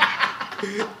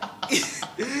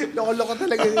 Loko-loko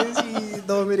talaga yun si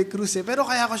Dominic Cruz eh. Pero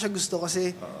kaya ko siya gusto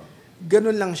kasi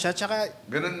ganun lang siya. Tsaka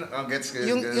Ganun, gets ko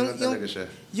yun, ganun talaga siya.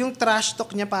 yung trash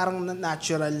talk niya parang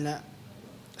natural na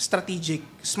strategic.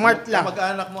 Smart lang.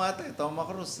 Mag-anak mo ata, Toma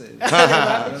Cruz eh.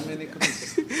 Dominic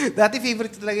Cruz. Dati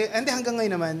favorite talaga. Hindi hanggang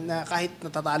ngayon naman na kahit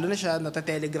natatalo na siya,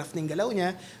 natatelegraph ng galaw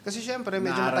niya. Kasi syempre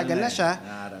medyo Naaral matagal na na eh. siya.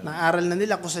 Naaral. Naaral na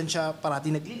nila kung saan siya parati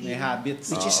naglilin. May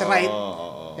habits. Which is right.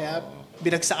 Kaya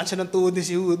binagsakan siya ng tuhod ni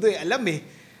si Hudo eh. Alam eh.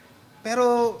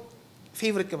 Pero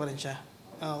favorite ka pa rin siya.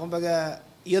 Kumbaga,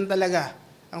 yun talaga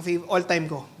ang all-time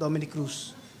ko, Dominic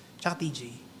Cruz. Tsaka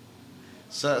TJ.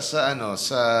 Sa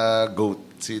GOAT,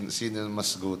 sino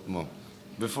mas GOAT mo?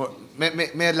 Before,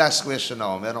 may last question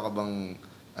ako. Meron ka bang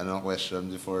question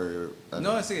before?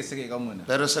 No, sige, ikaw muna.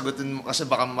 Pero sagutin mo, kasi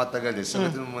baka matagal eh.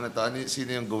 Sagutin mo muna to. Sino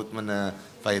yung GOAT mo na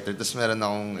fighter? Tapos meron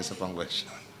akong isa pang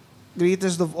question.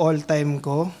 Greatest of all time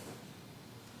ko,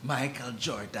 Michael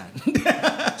Jordan.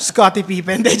 Scottie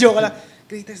Pippen. Hindi, joke lang.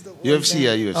 Greatest of all UFC,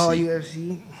 time. UFC. Oh, UFC.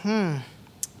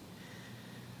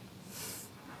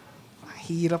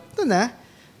 Hirap to na.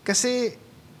 Kasi,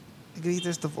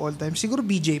 greatest of all time, siguro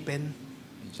BJ Penn.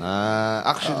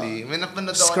 Actually, may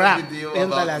napanood ako Scrap. ng video Yun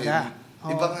about talaga. him.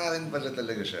 Iba nga rin pala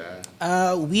talaga siya.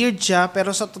 Weird siya,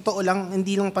 pero sa totoo lang,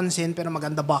 hindi lang pansin, pero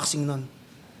maganda boxing nun.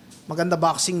 Maganda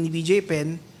boxing ni BJ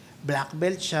Penn, black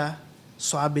belt siya,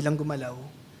 swabe lang gumalaw.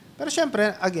 Pero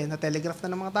syempre, again, na-telegraph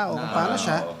na ng mga tao kung paano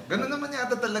siya. Ganun naman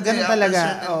yata talaga. Ganun after talaga.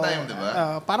 certain Oo. time, di ba?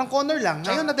 Parang corner lang.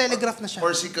 Ngayon, na-telegraph na siya.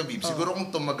 Or si Khabib. Siguro kung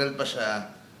tumagal pa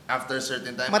siya after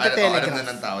certain time, Matetelegraph. alam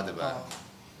na ng tao, di ba?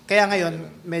 Kaya ngayon,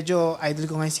 medyo idol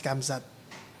ko ngayon si Kamzat.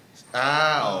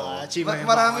 Oo. Chimaev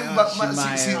Maraming ako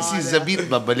si Zabit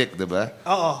babalik, di ba?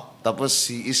 Oo. Tapos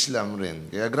si Islam rin.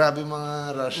 Kaya grabe mga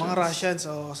Russians. Mga Russians,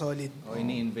 solid. O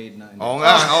ini-invade na. Oo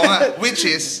nga. Which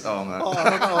is, oo nga. Oo,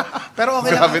 totoo. Pero okay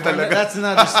lang. Grabe talaga. That's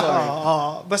another story.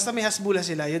 Oo. Basta may hasbula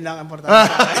sila, yun lang ang importante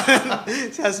sa akin.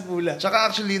 Si hasbula. Tsaka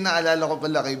actually, naalala ko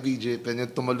pala kay BJ Penn, yung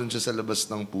tumalon siya sa labas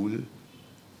ng pool.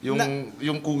 Yung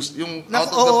out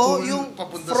of the pool, yung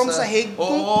papunta from sahig.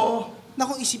 Oo.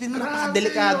 Kung isipin mo, Grabe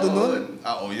napakadelikado yun. nun.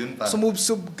 Yun pa.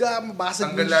 Sumubsob ka, mabasag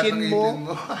Tanggal yung lahat shin ng mo. ngipin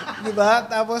mo. Diba?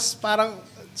 Tapos parang,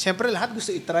 siyempre lahat gusto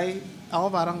i-try.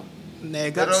 Ako parang,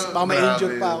 negats, Pero baka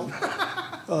ma-injure grabe pa ako.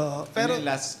 Pero Pero,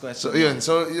 last question.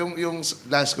 So yun, yung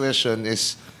last question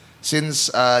is,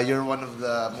 since you're one of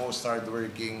the most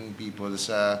hardworking people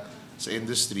sa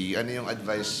industry, ano yung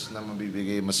advice na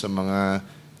mabibigay mo sa mga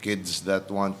kids that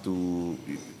want to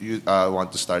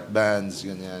start bands,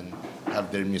 ganyan, have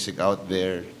their music out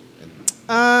there?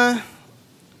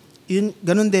 yun,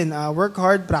 ganun din. Work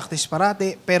hard, practice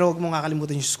parati, pero huwag mo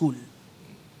kakalimutan yung school.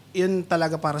 Yun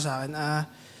talaga para sa akin.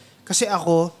 Kasi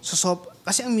ako,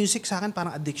 kasi ang music sa akin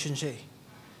parang addiction siya eh.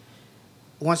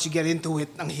 Once you get into it,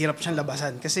 ang hirap siyang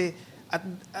labasan. Kasi at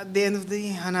the end of the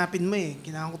day, hanapin mo eh.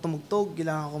 Kailangan ko tumugtog,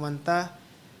 kailangan ko kumanta.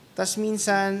 Tapos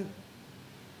minsan,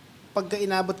 pagka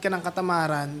inabot ka ng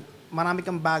katamaran, marami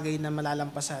kang bagay na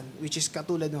malalampasan, which is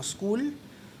katulad ng school,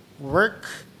 work,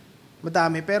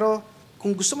 madami. Pero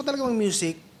kung gusto mo talaga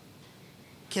mag-music,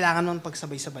 kailangan mo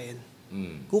pagsabay-sabayin.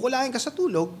 Kukulangin ka sa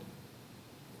tulog,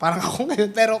 parang ako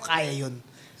ngayon, pero kaya yun.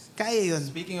 Kaya yun.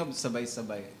 Speaking of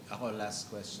sabay-sabay, ako last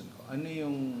question ko.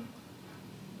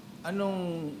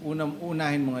 Anong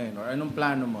unahin mo ngayon or anong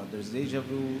plano mo? There's Deja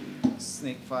Vu,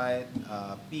 Snake Fight,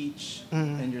 Peach,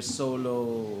 and your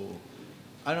solo.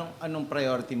 Anong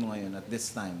priority mo ngayon at this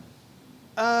time?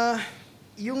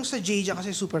 Yung sa Jaja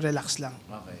kasi super relax lang.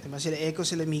 Okay. Diba sila Echo,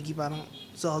 sila Miggy, parang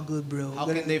it's all good bro. How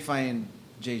can they find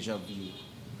Deja Vu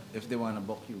if they wanna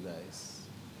book you guys?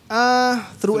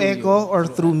 Through Through Echo you. or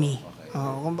Through through me. Echo.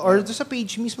 Okay. Or doon sa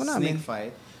page mismo namin. Snake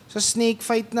Fight, Sa Snake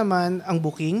Fight naman, ang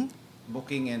booking.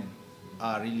 booking and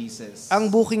releases. Ang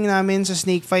booking namin sa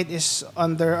Snake Fight is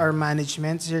under our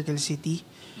management, Circle City.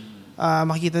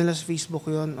 Makikita nila sa Facebook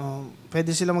yun.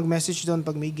 Pwede sila mag-message doon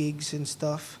pag may gigs and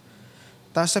stuff.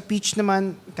 Tapos sa Peach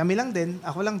naman, kami lang din,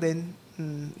 ako lang din.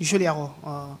 Usually ako.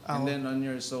 And then on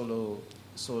your solo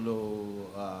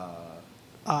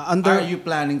Under, are you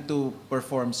planning to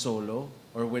perform solo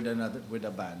or with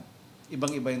a band?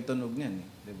 Ibang-iba yung tunog niyan,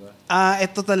 di ba?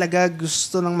 ito talaga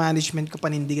gusto ng management ko,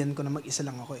 panindigan ko na mag-isa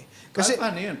lang ako eh. Kasi,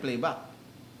 Paano yun? Playback?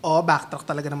 backtrack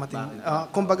talaga na matindi.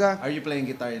 Backtrack. Kumbaga, Are you playing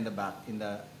guitar in the back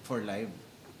for live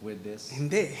with this?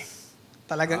 hindi.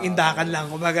 Talagang indakan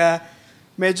lang. Kumbaga,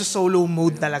 medyo solo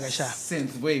mode talaga siya.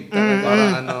 Synthwave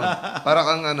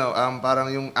Parang parang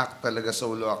yung act talaga,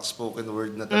 solo act, spoken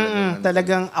word na talaga.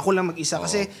 Talagang ako lang mag-isa.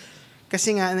 Kasi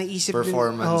nga, naisip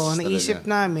Performance naisip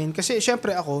talaga. namin. Kasi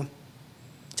syempre ako,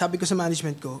 sabi ko sa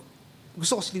management ko,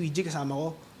 gusto ko si Luigi kasama ko.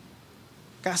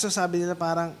 Kaso sabi nila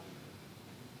parang,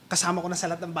 kasama ko na sa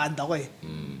lahat ng banda ko eh.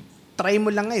 Try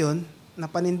mo lang ngayon, na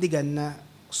panindigan na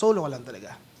solo ka lang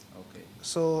talaga. Okay.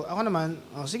 So, ako naman,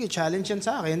 sige, challenge yan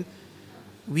sa akin.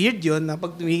 Weird yun, na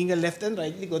pag tumingin ka left and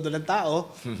right, likod lang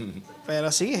tao. Pero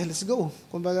sige, let's go.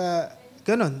 Kumbaga,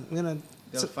 ganun.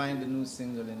 They'll find the new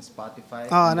single in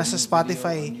Spotify. Ah, and the nasa new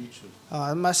Spotify. video on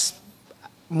YouTube.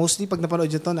 Mostly pag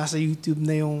napanood nyo to, nasa YouTube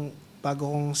na yung bago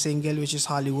kong single, which is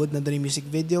Hollywood, na yung music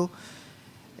video.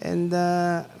 And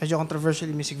medyo controversial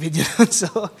yung music video nun.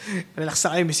 So, relax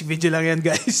na kayo, music video lang yan,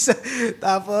 guys.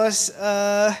 Tapos,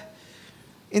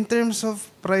 in terms of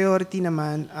priority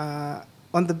naman,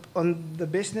 on the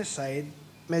business side,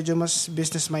 medyo mas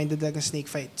business-minded lang ang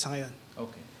Snake Fight sa ngayon.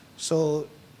 Okay. So,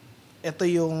 ito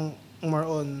yung more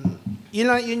on, yun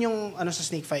yung sa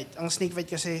Snake Fight. Ang Snake Fight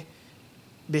kasi,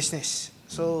 business.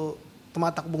 So,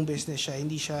 tumatakbong business siya.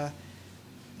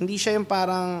 Hindi siya yung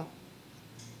parang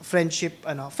friendship,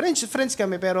 friends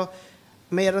kami, pero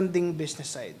mayroon ding business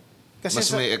side. Kasi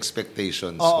Mas may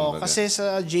expectations. Oo, kumbaga. kasi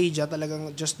sa Jja talagang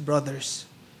just brothers.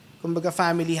 Kumbaga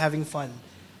family having fun.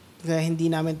 Kaya hindi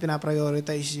namin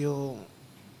pinaprioritize yung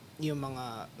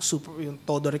mga yung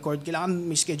todo record. Kailangan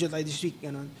may schedule tayo this week.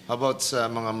 Ganun. How about sa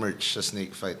mga merch sa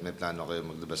Snake Fight? May plano kayo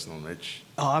maglabas ng merch?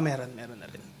 Oo, meron na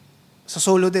rin. Sa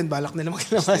solo din, balak nila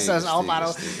maglabas. Ako parang,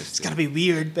 it's gonna be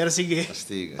weird, pero sige.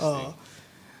 Astig. Oo.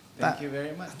 Thank you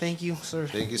very much. Thank you, sir.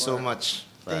 Thank you so much.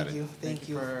 pare. Thank you. Thank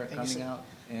you for Thank you, coming sir. out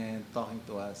and talking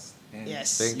to us. And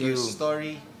Yes. Thank your you.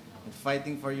 story and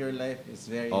fighting for your life is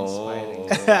very Oh. inspiring.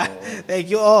 Thank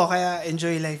you. Kaya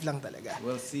enjoy life lang talaga.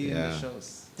 We'll see you in the Yeah. shows.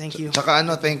 Thank you. Tsaka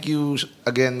thank you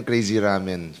again, Crazy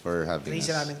Ramen, for having Crazy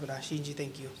us. ramen pala. Shinji,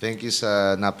 thank you. Thank you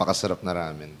sa napakasarap na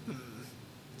ramen.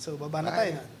 So, baba na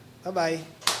tayo na. Bye-bye.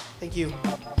 Thank you.